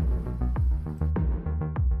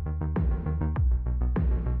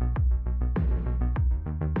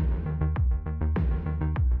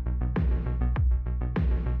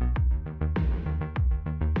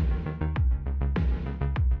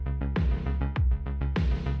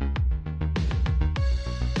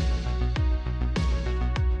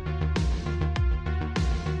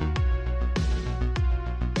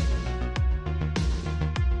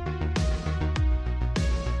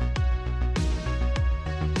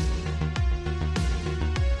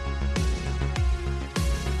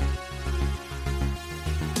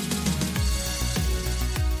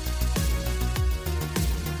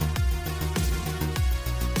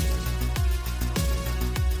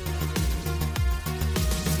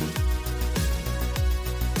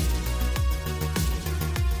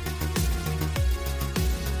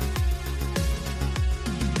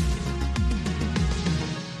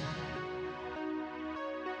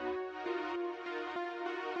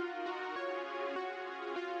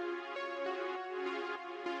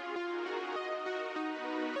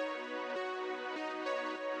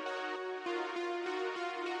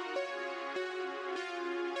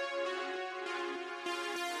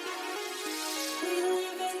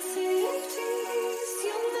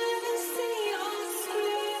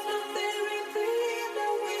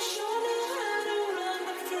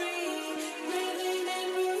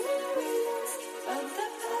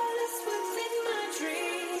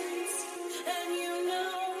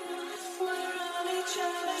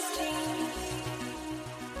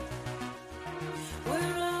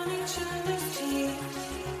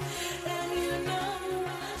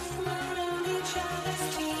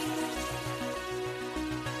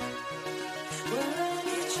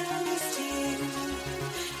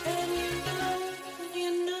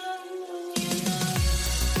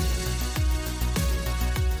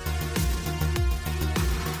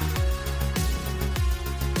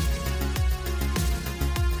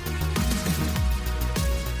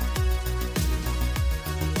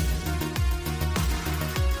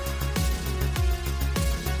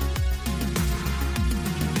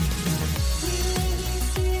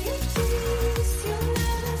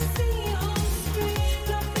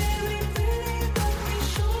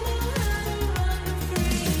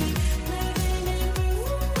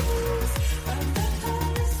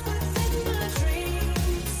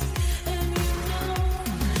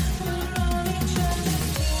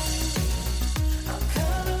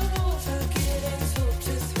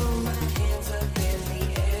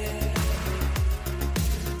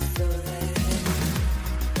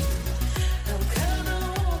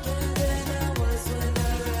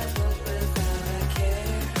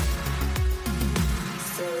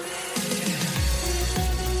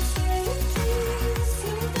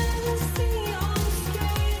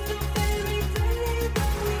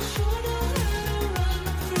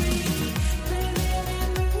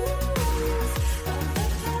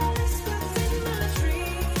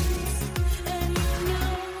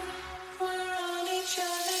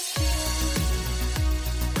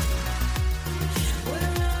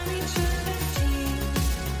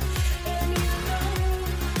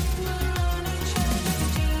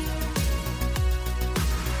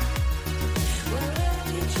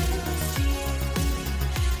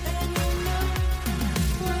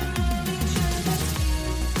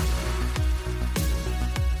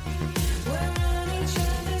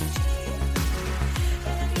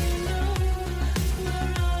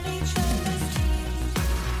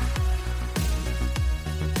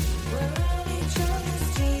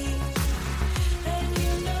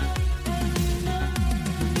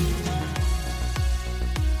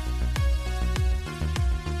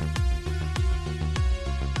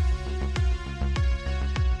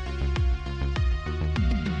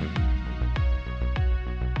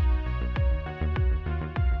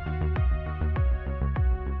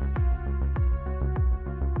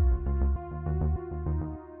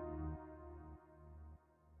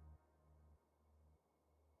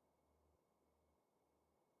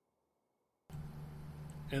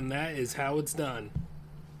 And that is how it's done.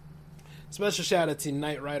 Special shout out to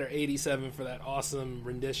Knight Rider 87 for that awesome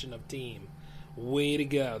rendition of Team. Way to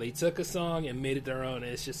go. They took a song and made it their own.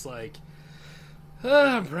 It's just like,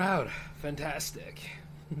 I'm proud. Fantastic.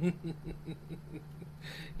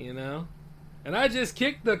 You know? And I just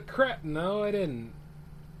kicked the crap. No, I didn't.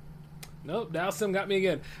 Nope, Dowsum got me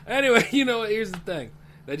again. Anyway, you know what? Here's the thing.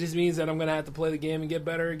 That just means that I'm going to have to play the game and get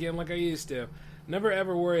better again like I used to. Never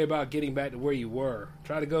ever worry about getting back to where you were.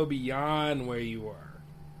 Try to go beyond where you were.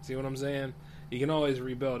 See what I'm saying? You can always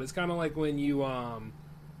rebuild. It's kind of like when you,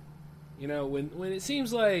 you know, when it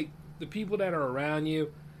seems like the people that are around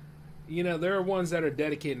you, you know, there are ones that are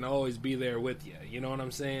dedicated and always be there with you. You know what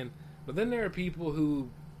I'm saying? But then there are people who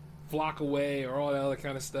flock away or all that other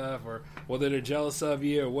kind of stuff, or whether they're jealous of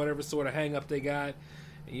you or whatever sort of hang up they got,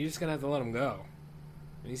 and you're just going to have to let them go.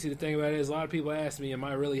 And you see, the thing about it is, a lot of people ask me, am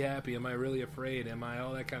I really happy? Am I really afraid? Am I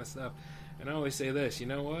all that kind of stuff? And I always say this, you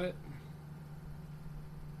know what?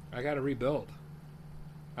 I got to rebuild.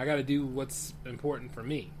 I got to do what's important for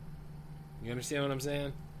me. You understand what I'm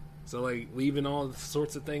saying? So, like, leaving all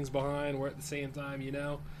sorts of things behind, where at the same time, you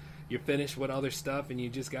know, you're finished with other stuff and you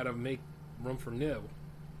just got to make room for new.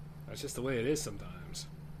 That's just the way it is sometimes.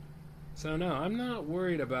 So, no, I'm not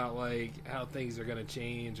worried about, like, how things are going to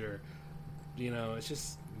change or, you know, it's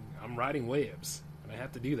just, I'm riding waves. And I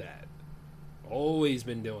have to do that. Always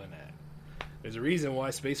been doing that. There's a reason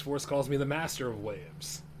why Space Force calls me the master of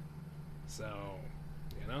waves. So,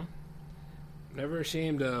 you know, never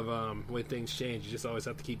ashamed of when things change. You just always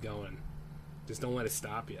have to keep going. Just don't let it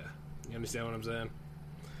stop you. You understand what I'm saying?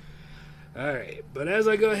 Alright, but as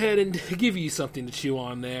I go ahead and give you something to chew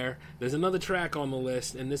on there's another track on the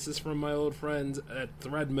list, and this is from my old friends at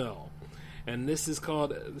Threadmill. And this is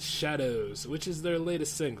called Shadows, which is their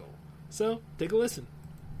latest single. So, take a listen.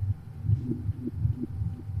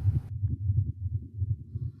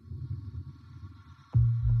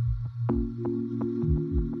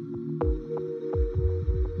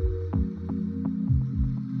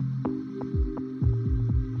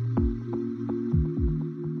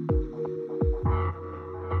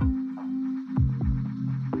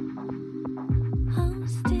 I'm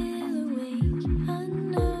still awake. I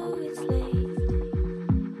know it's late,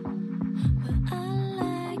 but I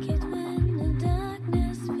like it when the darkness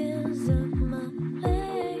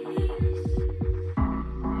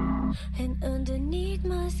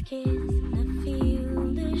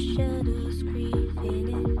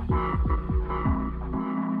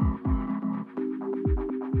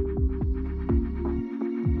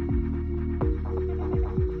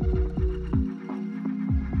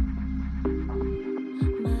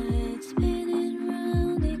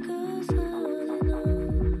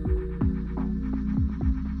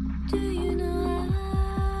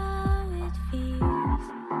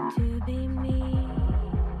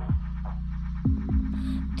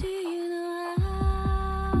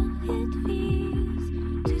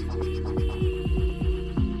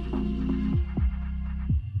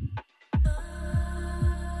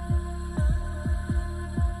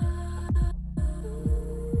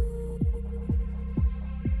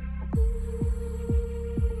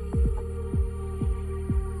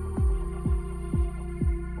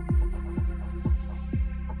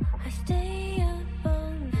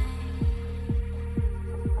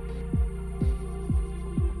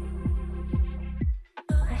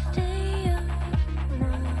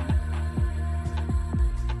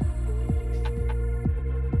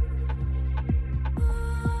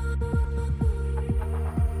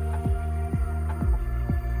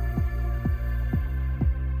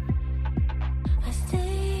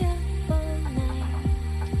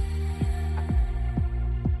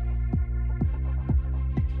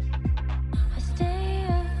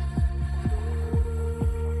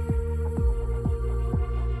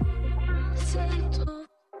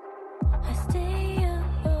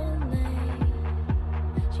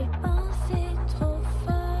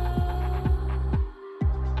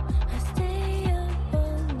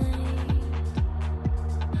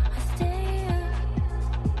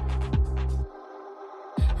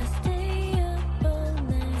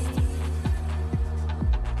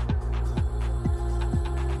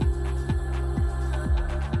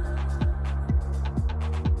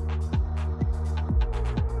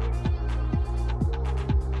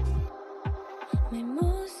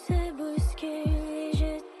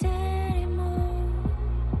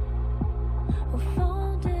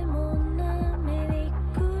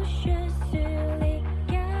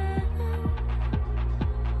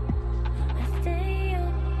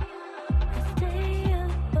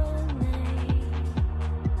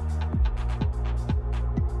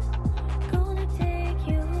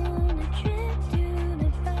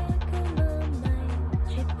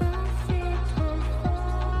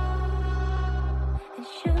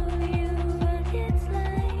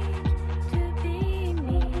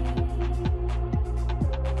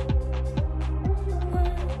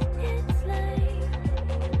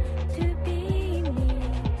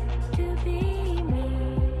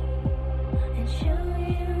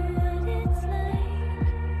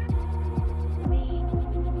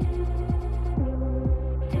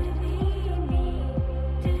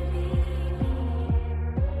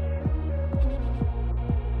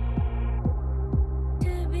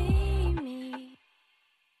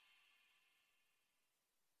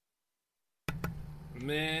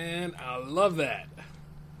man. I love that.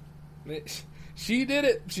 She did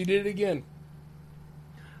it. She did it again.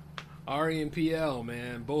 Ari and PL,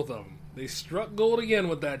 man, both of them. They struck gold again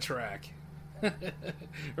with that track. It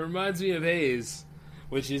reminds me of Hayes,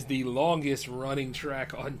 which is the longest running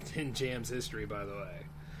track in Jam's history, by the way.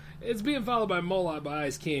 It's being followed by Molot by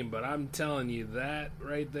Ice King, but I'm telling you, that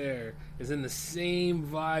right there is in the same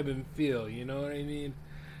vibe and feel, you know what I mean?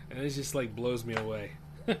 And it just like blows me away.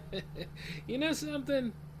 You know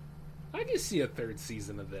something? I can see a third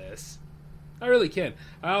season of this. I really can.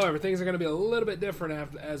 However, things are going to be a little bit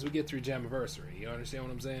different as we get through Jammaversary. You understand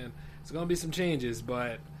what I'm saying? There's going to be some changes,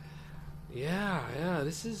 but yeah,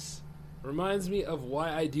 this reminds me of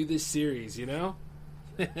why I do this series, you know?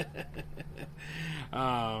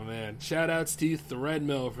 Oh, man. Shout-outs to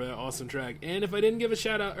Threadmill for that awesome track. And if I didn't give a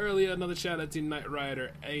shout-out earlier, another shout-out to Knight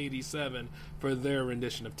Rider 87 for their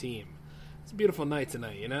rendition of Team. It's a beautiful night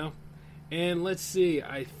tonight, you know? And let's see,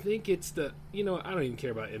 I think it's I don't even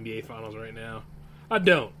care about NBA Finals right now. I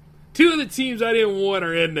don't. Two of the teams I didn't want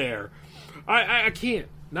are in there. I can't.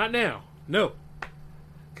 Not now. No.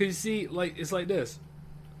 Because you see, it's like this.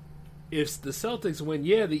 If the Celtics win,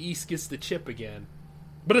 yeah, the East gets the chip again.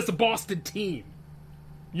 But it's a Boston team.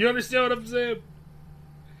 You understand what I'm saying?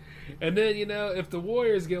 And then, if the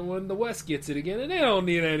Warriors get one, the West gets it again. And they don't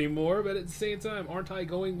need it anymore. But at the same time, aren't I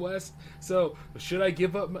going West? So, should I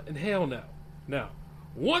give up? And hell no. No.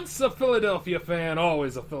 Once a Philadelphia fan,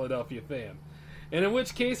 always a Philadelphia fan. And in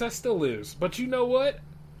which case, I still lose. But you know what?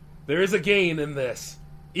 There is a gain in this.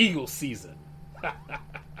 Eagles season.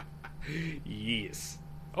 Yes.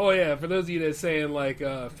 Oh, yeah, for those of you that are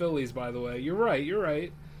saying, Phillies, by the way, you're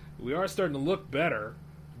right. We are starting to look better.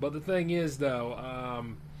 But the thing is,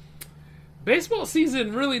 though, baseball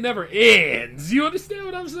season really never ends. You understand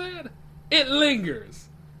what I'm saying? It lingers.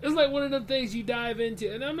 It's like one of them things you dive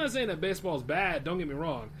into. And I'm not saying that baseball's bad. Don't get me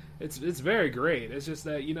wrong. It's very great. It's just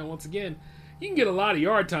that, once again, you can get a lot of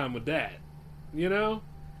yard time with that.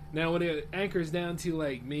 Now, when it anchors down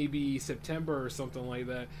to, maybe September or something like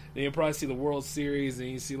that, then you'll probably see the World Series and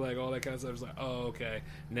you see, all that kind of stuff. It's like, oh, okay,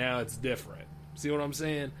 now it's different. See what I'm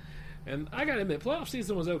saying? And I got to admit, playoff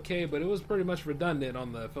season was okay, but it was pretty much redundant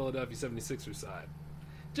on the Philadelphia 76ers side.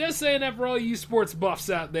 Just saying that for all you sports buffs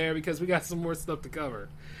out there, because we got some more stuff to cover.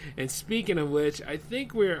 And speaking of which, I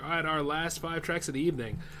think we're at our last 5 tracks of the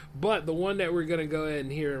evening. But the one that we're going to go ahead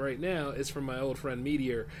and hear right now is from my old friend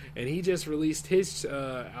Meteor. And he just released his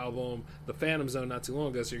album, The Phantom Zone, not too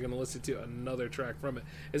long ago. So you're going to listen to another track from it.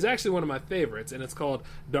 It's actually one of my favorites, and it's called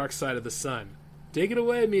Dark Side of the Sun. Take it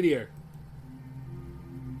away, Meteor.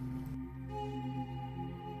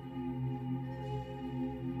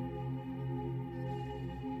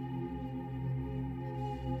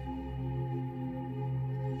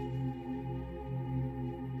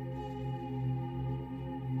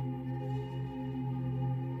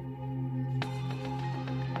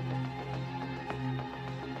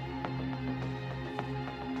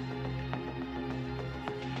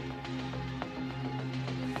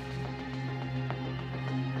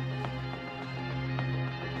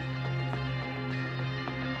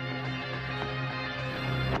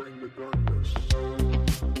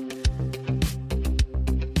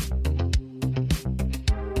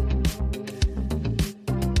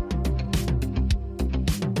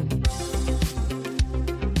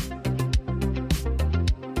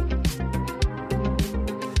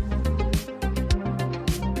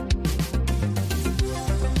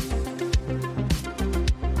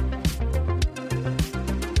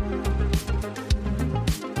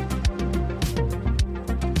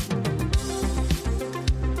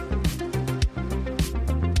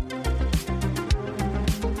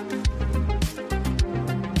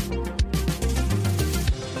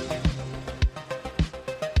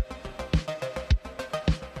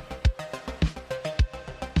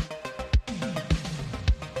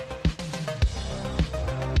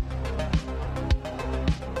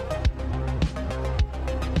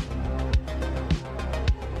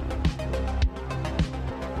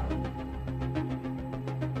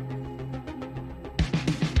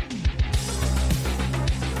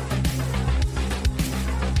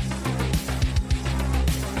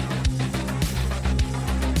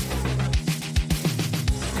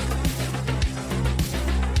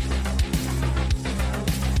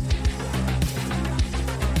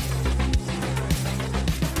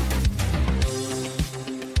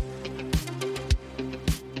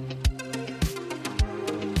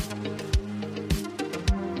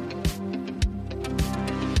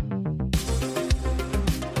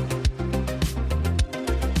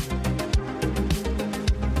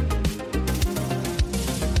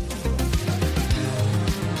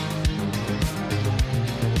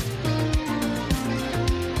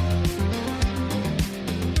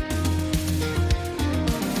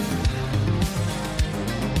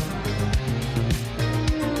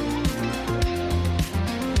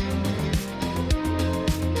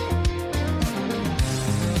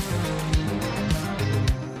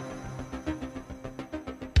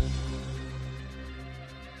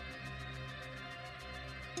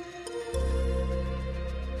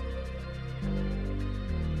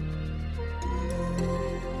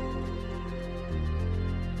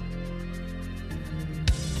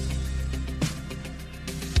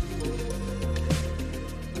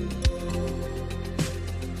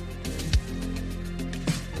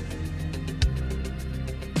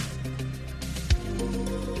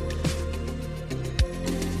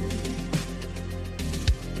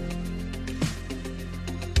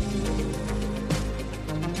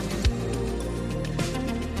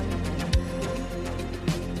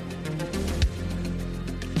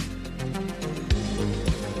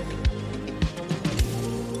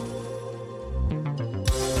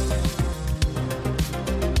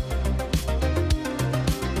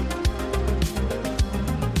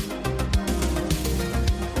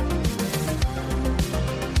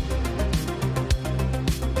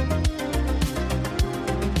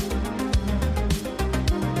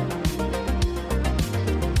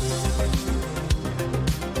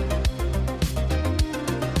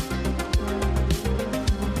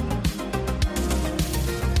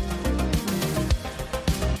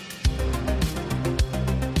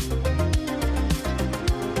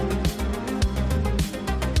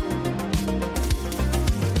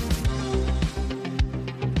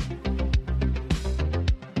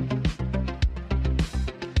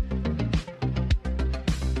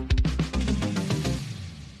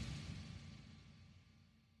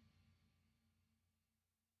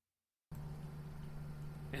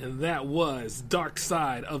 that was Dark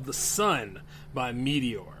Side of the Sun by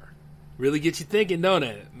Meteor. Really gets you thinking, don't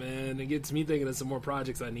it? Man, it gets me thinking of some more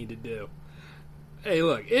projects I need to do. Hey,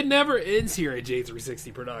 look, it never ends here at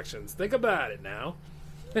J360 Productions. Think about it now.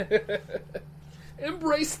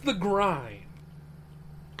 Embrace the grind.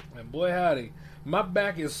 And boy howdy, my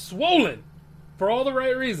back is swollen for all the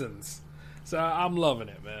right reasons. So I'm loving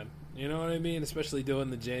it, man. You know what I mean? Especially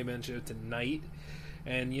doing the J-Man show tonight.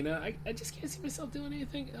 And, you know, I just can't see myself doing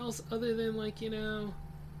anything else other than, like, you know...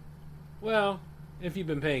 Well, if you've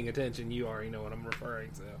been paying attention, you already know what I'm referring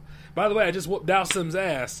to. By the way, I just whooped Dowsum's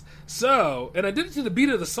ass. So, and I did it to the beat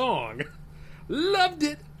of the song. Loved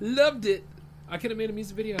it. Loved it. I could have made a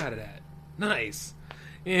music video out of that. Nice.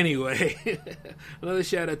 Anyway, another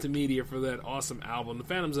shout out to Meteor for that awesome album. The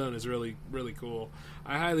Phantom Zone is really, really cool.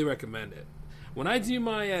 I highly recommend it. When I do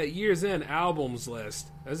my year's end albums list,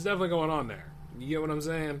 that's definitely going on there. You get what I'm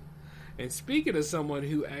saying? And speaking of someone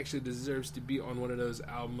who actually deserves to be on one of those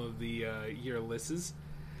album of the year lists,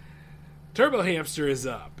 Turbo Hamster is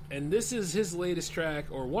up. And this is his latest track,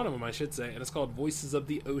 or one of them I should say, and it's called Voices of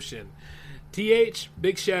the Ocean. TH,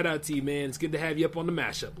 big shout out to you, man. It's good to have you up on the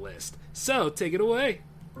mashup list. So, take it away.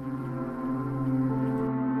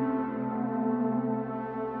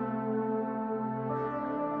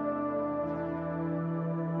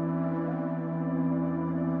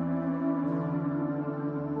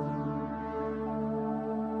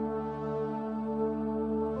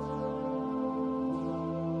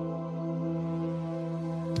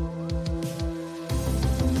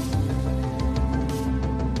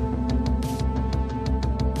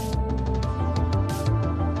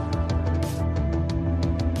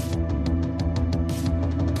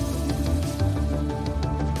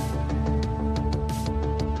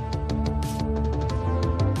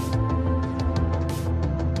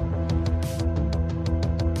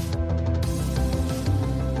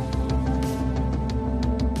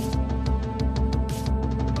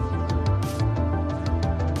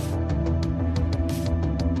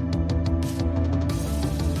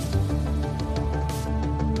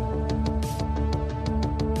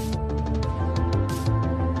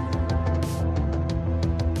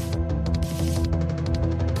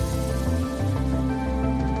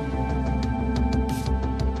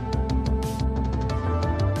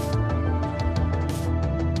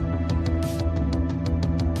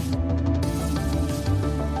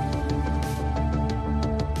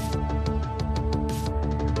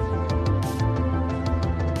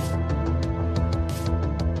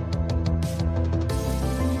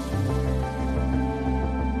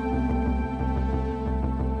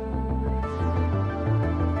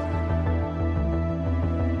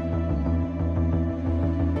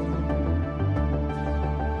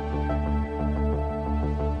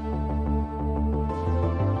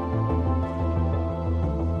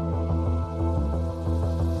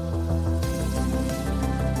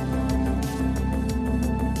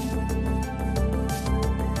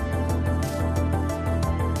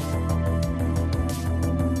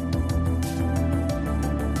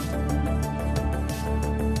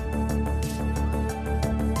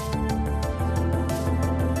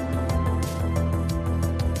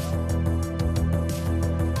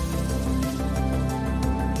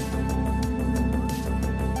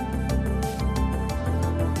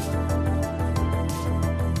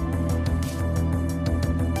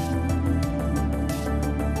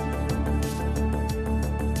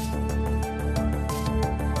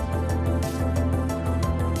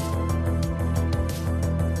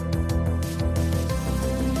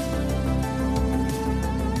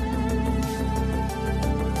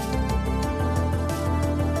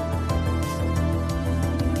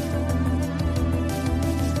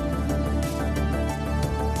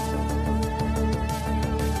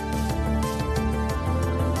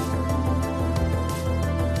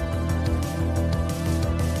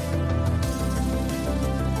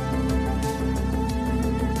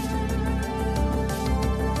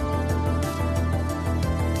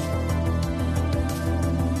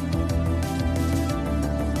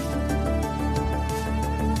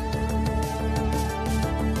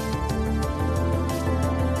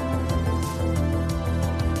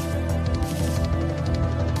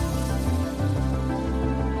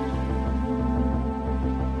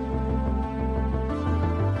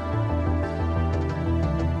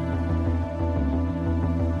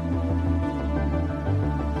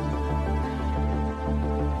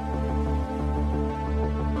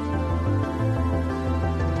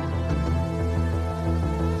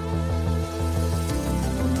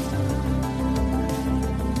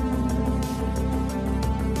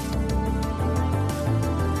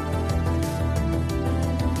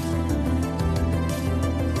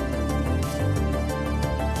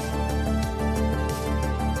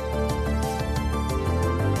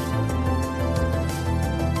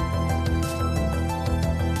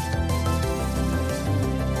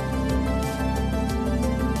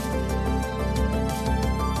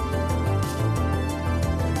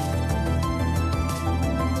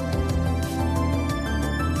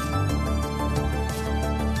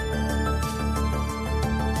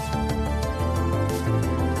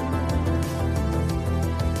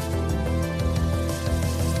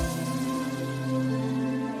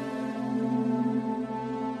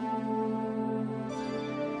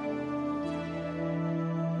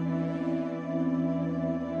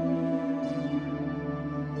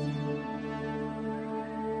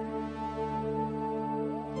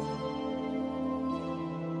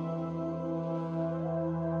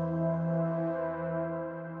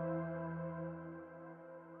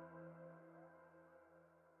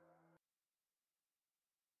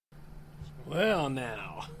 on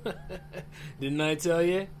now. Didn't I tell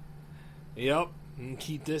you? Yep. And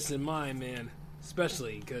keep this in mind, man.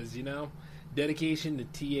 Especially because, dedication to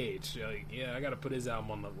TH. Like, yeah, I gotta put his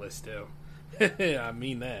album on the list, too. I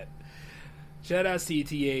mean that. Shout out to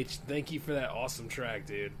TH. Thank you for that awesome track,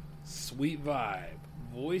 dude. Sweet vibe.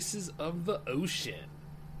 Voices of the Ocean.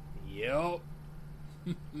 Yep.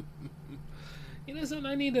 Something,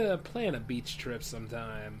 I need to plan a beach trip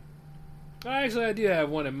sometime. Actually, I do have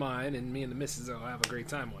one in mind, and me and the missus will have a great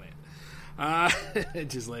time on it.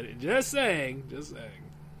 Just saying.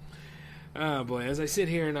 Oh boy, as I sit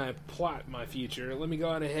here and I plot my future, let me go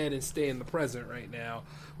on ahead and stay in the present right now.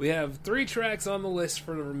 We have 3 tracks on the list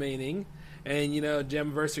for the remaining, and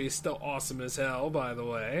Jammaversary is still awesome as hell, by the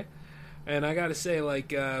way. And I gotta say,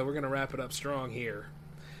 we're gonna wrap it up strong here.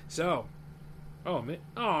 So, oh man,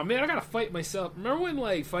 I gotta fight myself. Remember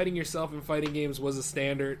when fighting yourself in fighting games was a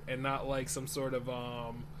standard and not some sort of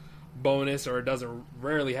bonus, or it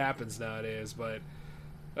rarely happens nowadays, but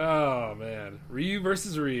oh man, Ryu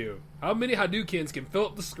versus Ryu. How many Hadoukens can fill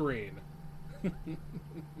up the screen?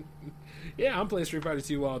 Yeah, I'm playing Street Fighter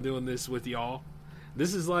 2 while doing this with y'all.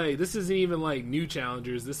 This isn't even new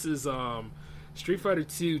challengers. This is Street Fighter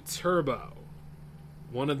 2 Turbo.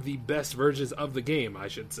 One of the best versions of the game, I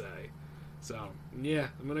should say. So, yeah,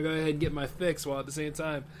 I'm going to go ahead and get my fix while at the same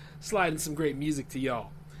time sliding some great music to y'all.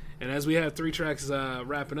 And as we have 3 tracks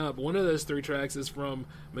wrapping up, one of those 3 tracks is from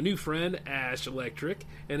my new friend, Ash Electric,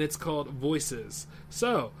 and it's called Voices.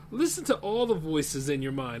 So, listen to all the voices in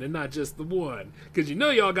your mind and not just the one, because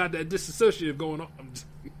y'all got that disassociative going on.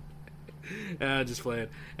 I'm just playing.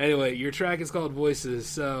 Anyway, your track is called Voices,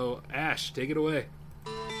 so Ash, take it away.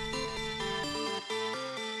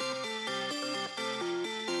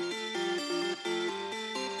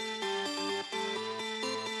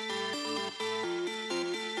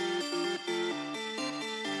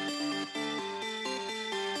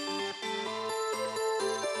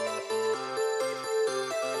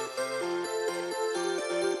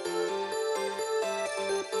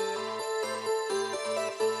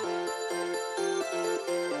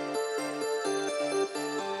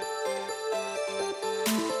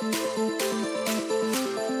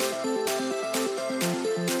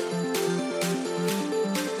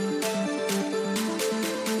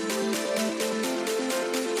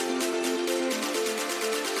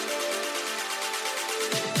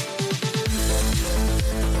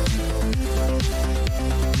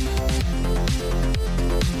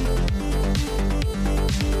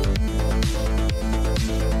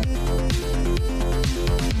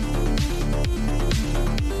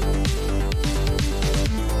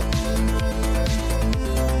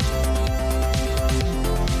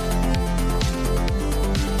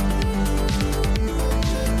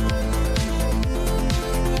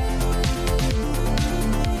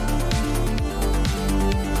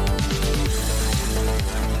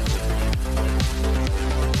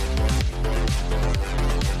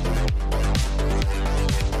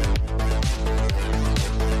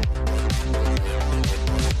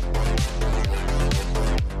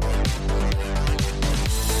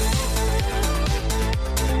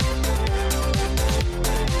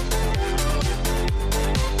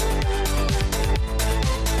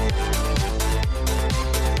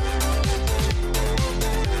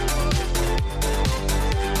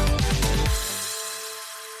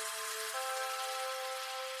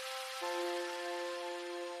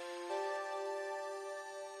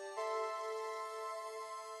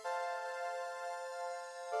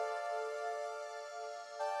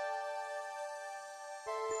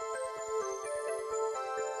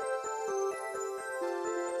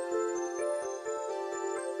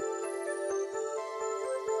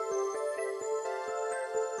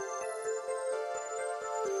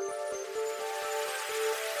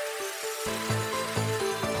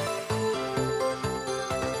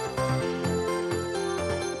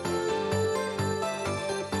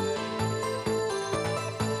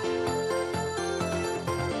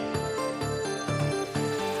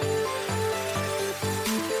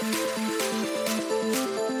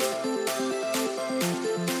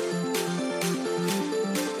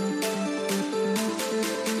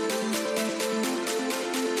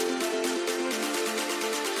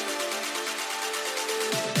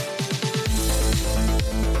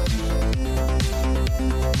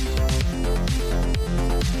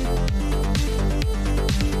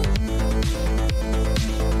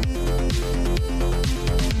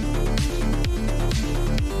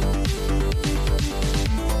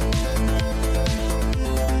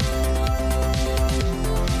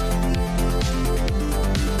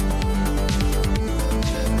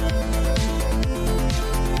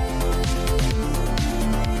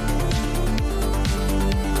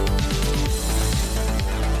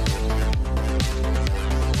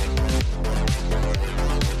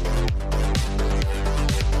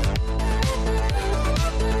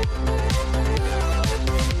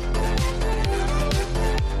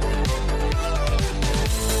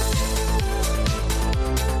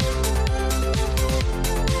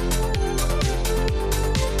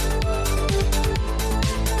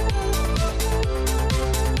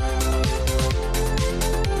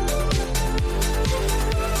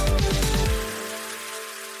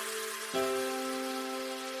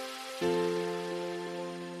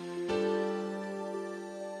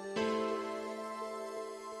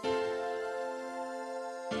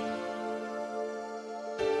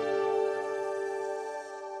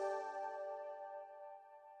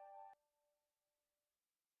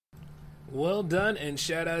 Well done, and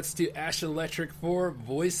shout-outs to Ash Electric for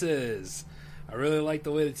voices. I really like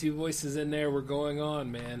the way the two voices in there were going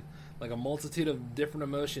on, man. Like a multitude of different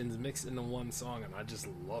emotions mixed into one song, and I just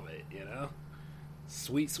love it, you know?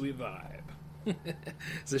 Sweet, sweet vibe.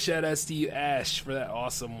 So shout-outs to you, Ash, for that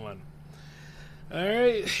awesome one.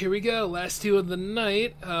 Alright, here we go. Last two of the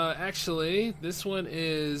night. Actually, this one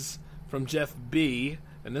is from Jeff B.,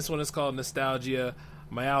 and this one is called Nostalgia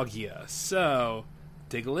Myalgia. So,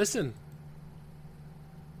 take a listen.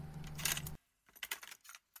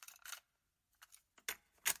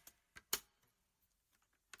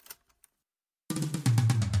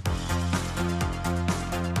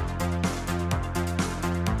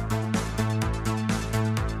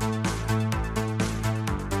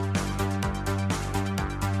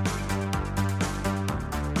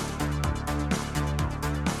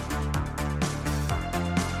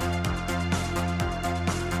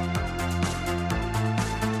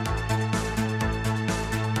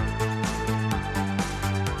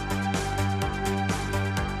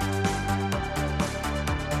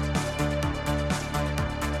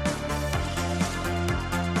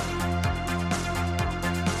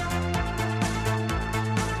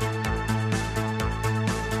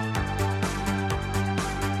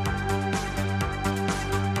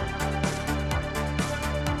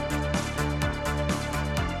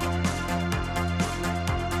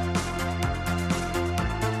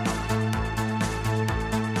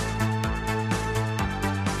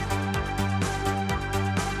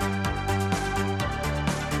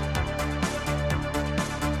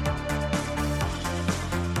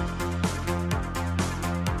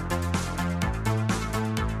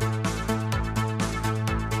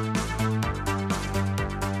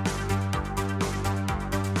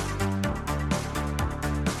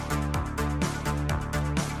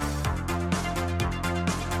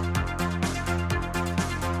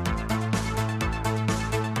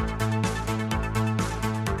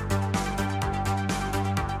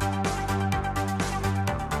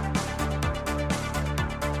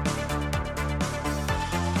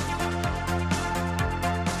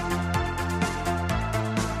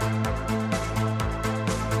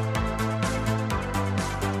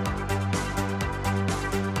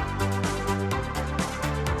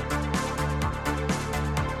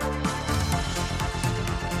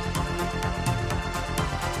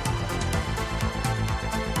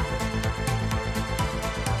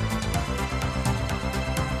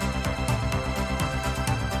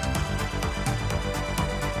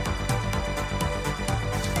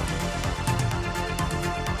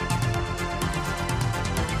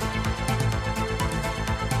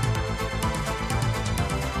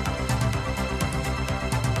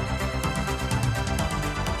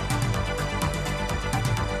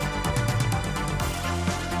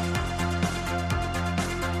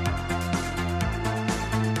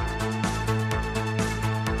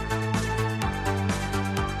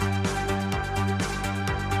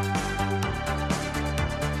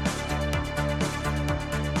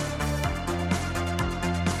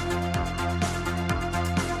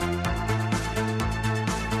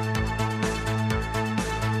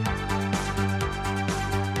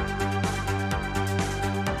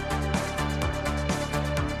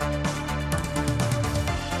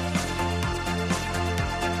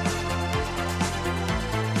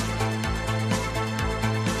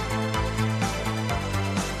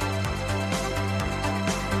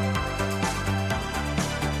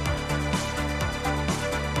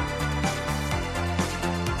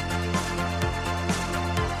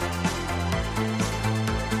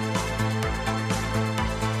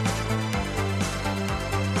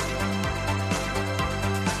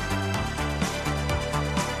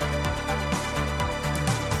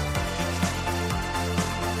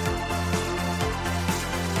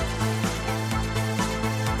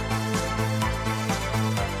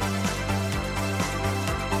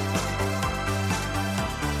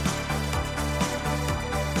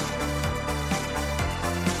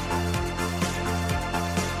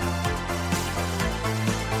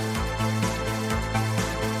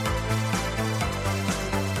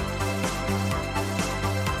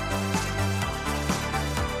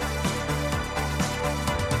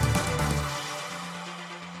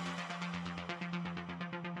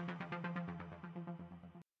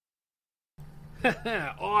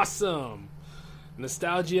 Awesome.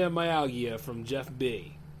 Nostalgia Myalgia from Jeff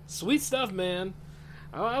B. Sweet stuff, man.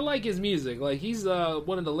 I like his music. Like, he's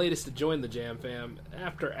one of the latest to join the Jam Fam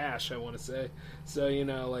after Ash, I want to say. So, you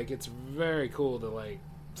know, like, it's very cool to, like,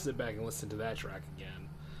 sit back and listen to that track again.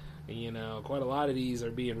 And, you know, quite a lot of these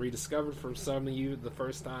are being rediscovered for some of you the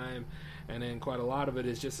first time, and then quite a lot of it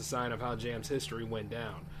is just a sign of how Jam's history went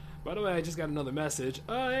down. By the way, I just got another message.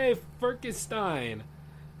 Oh, hey, Ferkenstein.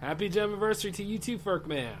 Happy Jammaversary to you too, Ferk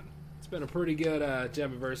man. It's been a pretty good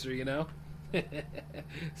Jammaversary, you know?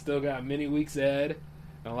 Still got many weeks ahead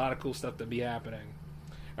and a lot of cool stuff to be happening.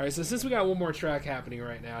 Alright, so since we got one more track happening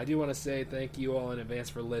right now, I do want to say thank you all in advance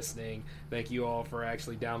for listening. Thank you all for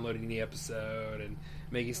actually downloading the episode and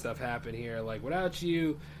making stuff happen here. Like, without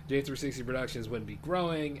you, J360 Productions wouldn't be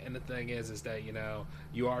growing, and the thing is that, you know,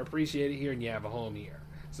 you are appreciated here and you have a home here.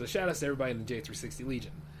 So shout out to everybody in the J360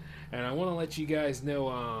 Legion. And I want to let you guys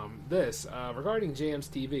know this, regarding Jams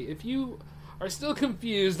TV. If you are still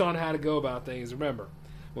confused on how to go about things, remember,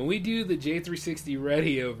 when we do the J360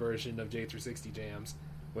 radio version of J360 Jams,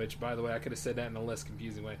 which, by the way, I could have said that in a less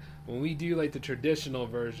confusing way. When we do, like, the traditional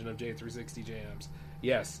version of J360 Jams,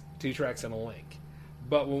 yes, 2 tracks and a link.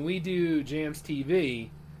 But when we do Jams TV,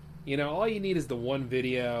 you know, all you need is the one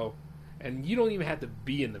video, and you don't even have to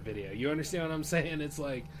be in the video. You understand what I'm saying? It's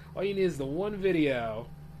like, all you need is the one video,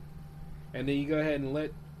 and then you go ahead and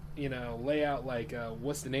lay out, like,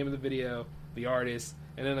 what's the name of the video, the artist,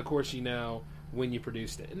 and then, of course, you know when you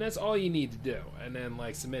produced it. And that's all you need to do. And then,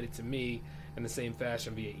 like, submit it to me in the same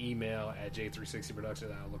fashion via email at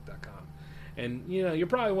j360productions@outlook.com. And, you know, you're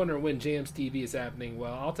probably wondering when Jams TV is happening.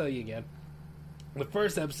 Well, I'll tell you again. The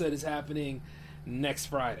first episode is happening next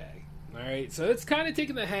Friday. Alright, so it's kind of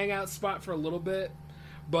taking the hangout spot for a little bit.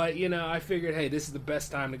 But, you know, I figured, hey, this is the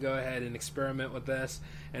best time to go ahead and experiment with this.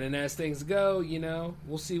 And then as things go, you know,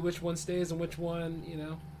 we'll see which one stays and which one, you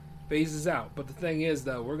know, phases out. But the thing is,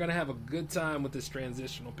 though, we're going to have a good time with this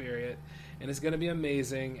transitional period. And it's going to be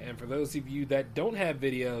amazing. And for those of you that don't have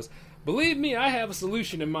videos, believe me, I have a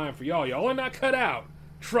solution in mind for y'all. Y'all are not cut out.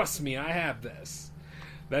 Trust me, I have this.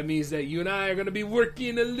 That means that you and I are going to be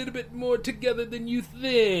working a little bit more together than you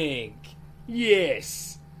think.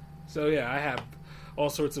 Yes. So, yeah, I have all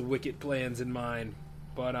sorts of wicked plans in mind.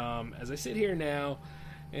 But as I sit here now,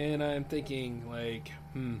 and I'm thinking, like,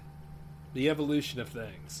 the evolution of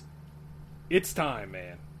things. It's time,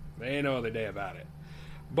 man. There ain't no other day about it.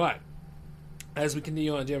 But as we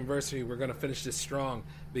continue on Jammaversary, we're going to finish this strong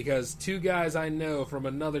because 2 guys I know from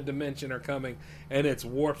another dimension are coming, and it's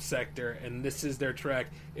Warp Sector, and this is their track,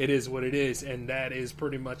 It Is What It Is, and that is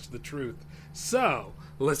pretty much the truth. So,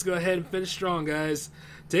 let's go ahead and finish strong, guys.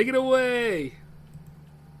 Take it away!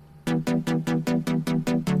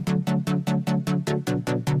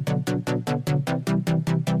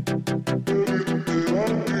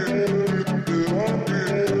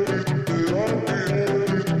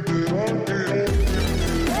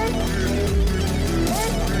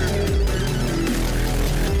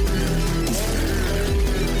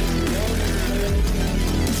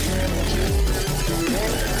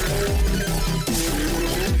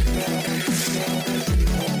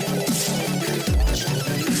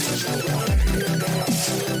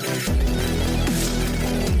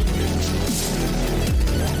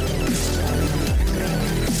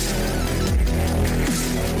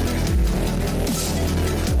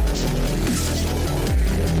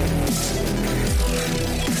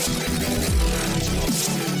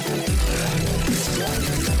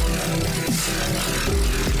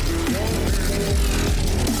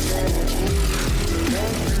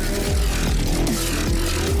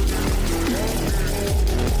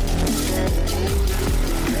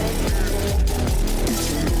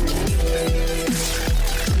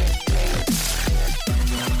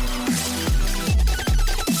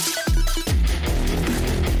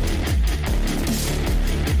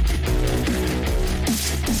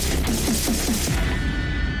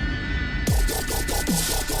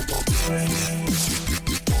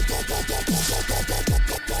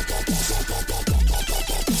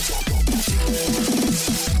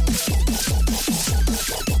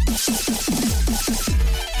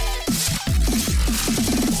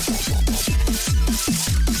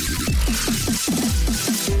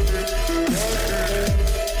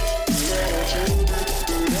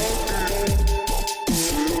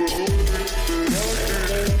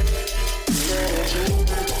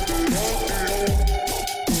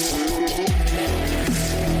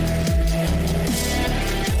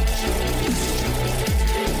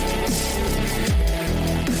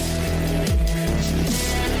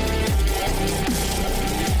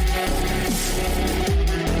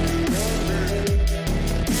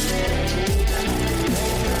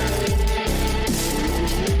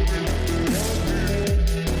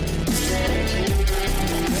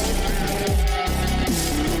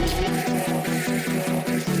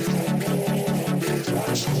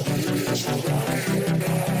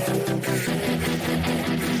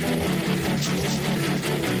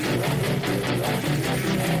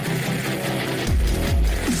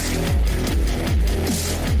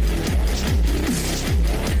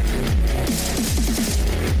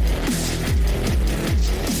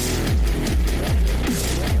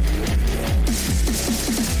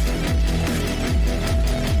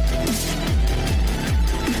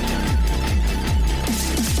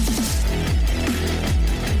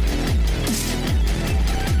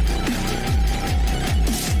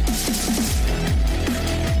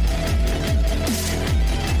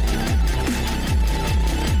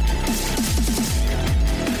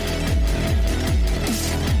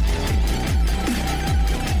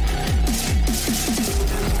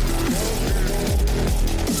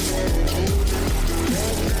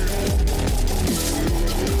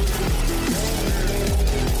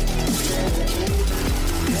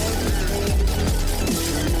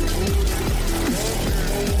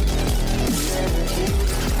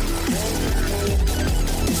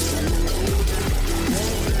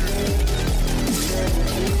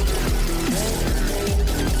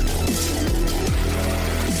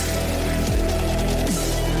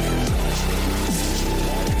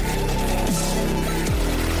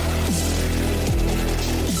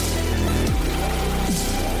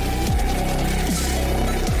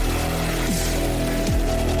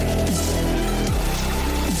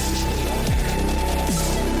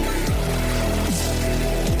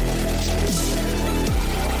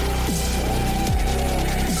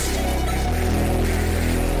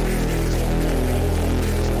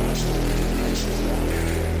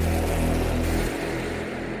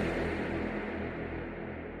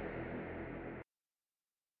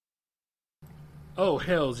 Oh,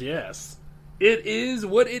 hells yes. It is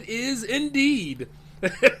what it is indeed.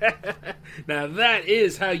 Now that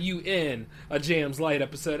is how you end a Jams Light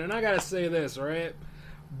episode. And I gotta say this, right?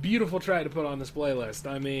 Beautiful track to put on this playlist.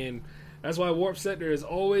 I mean, that's why Warp Center is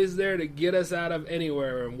always there to get us out of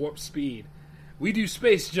anywhere in warp speed. We do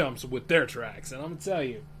space jumps with their tracks, and I'm gonna tell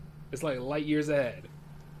you, it's like light years ahead.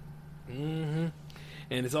 And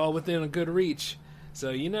it's all within a good reach.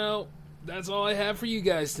 So, that's all I have for you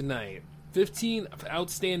guys tonight. 15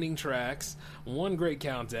 outstanding tracks, one great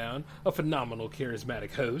countdown, a phenomenal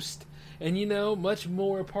charismatic host, and much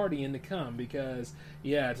more partying to come because,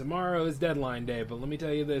 tomorrow is deadline day, but let me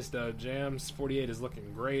tell you this though, Jams 48 is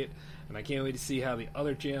looking great, and I can't wait to see how the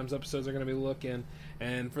other Jams episodes are going to be looking.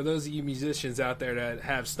 And for those of you musicians out there that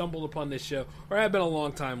have stumbled upon this show or have been a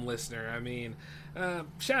long-time listener, I mean,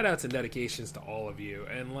 shout outs and dedications to all of you.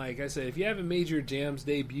 And like I said, if you haven't made your Jams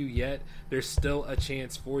debut yet, there's still a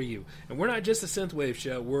chance for you. And we're not just a synthwave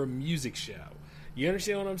show, we're a music show. You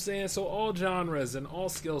understand what I'm saying? So all genres and all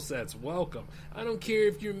skill sets, welcome. I don't care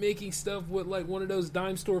if you're making stuff with like one of those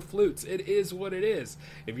dime store flutes. It is what it is.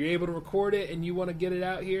 If you're able to record it and you want to get it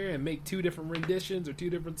out here and make 2 different renditions or 2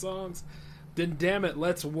 different songs, then damn it,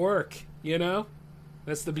 let's work,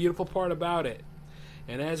 That's the beautiful part about it.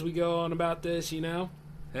 And as we go on about this,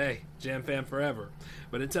 hey, Jam Fam forever.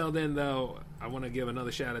 But until then, though, I want to give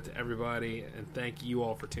another shout out to everybody and thank you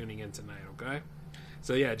all for tuning in tonight, okay?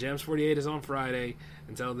 So yeah, Jams 48 is on Friday.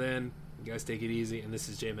 Until then, you guys take it easy, and this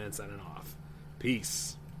is J-Man signing off.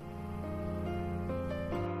 Peace.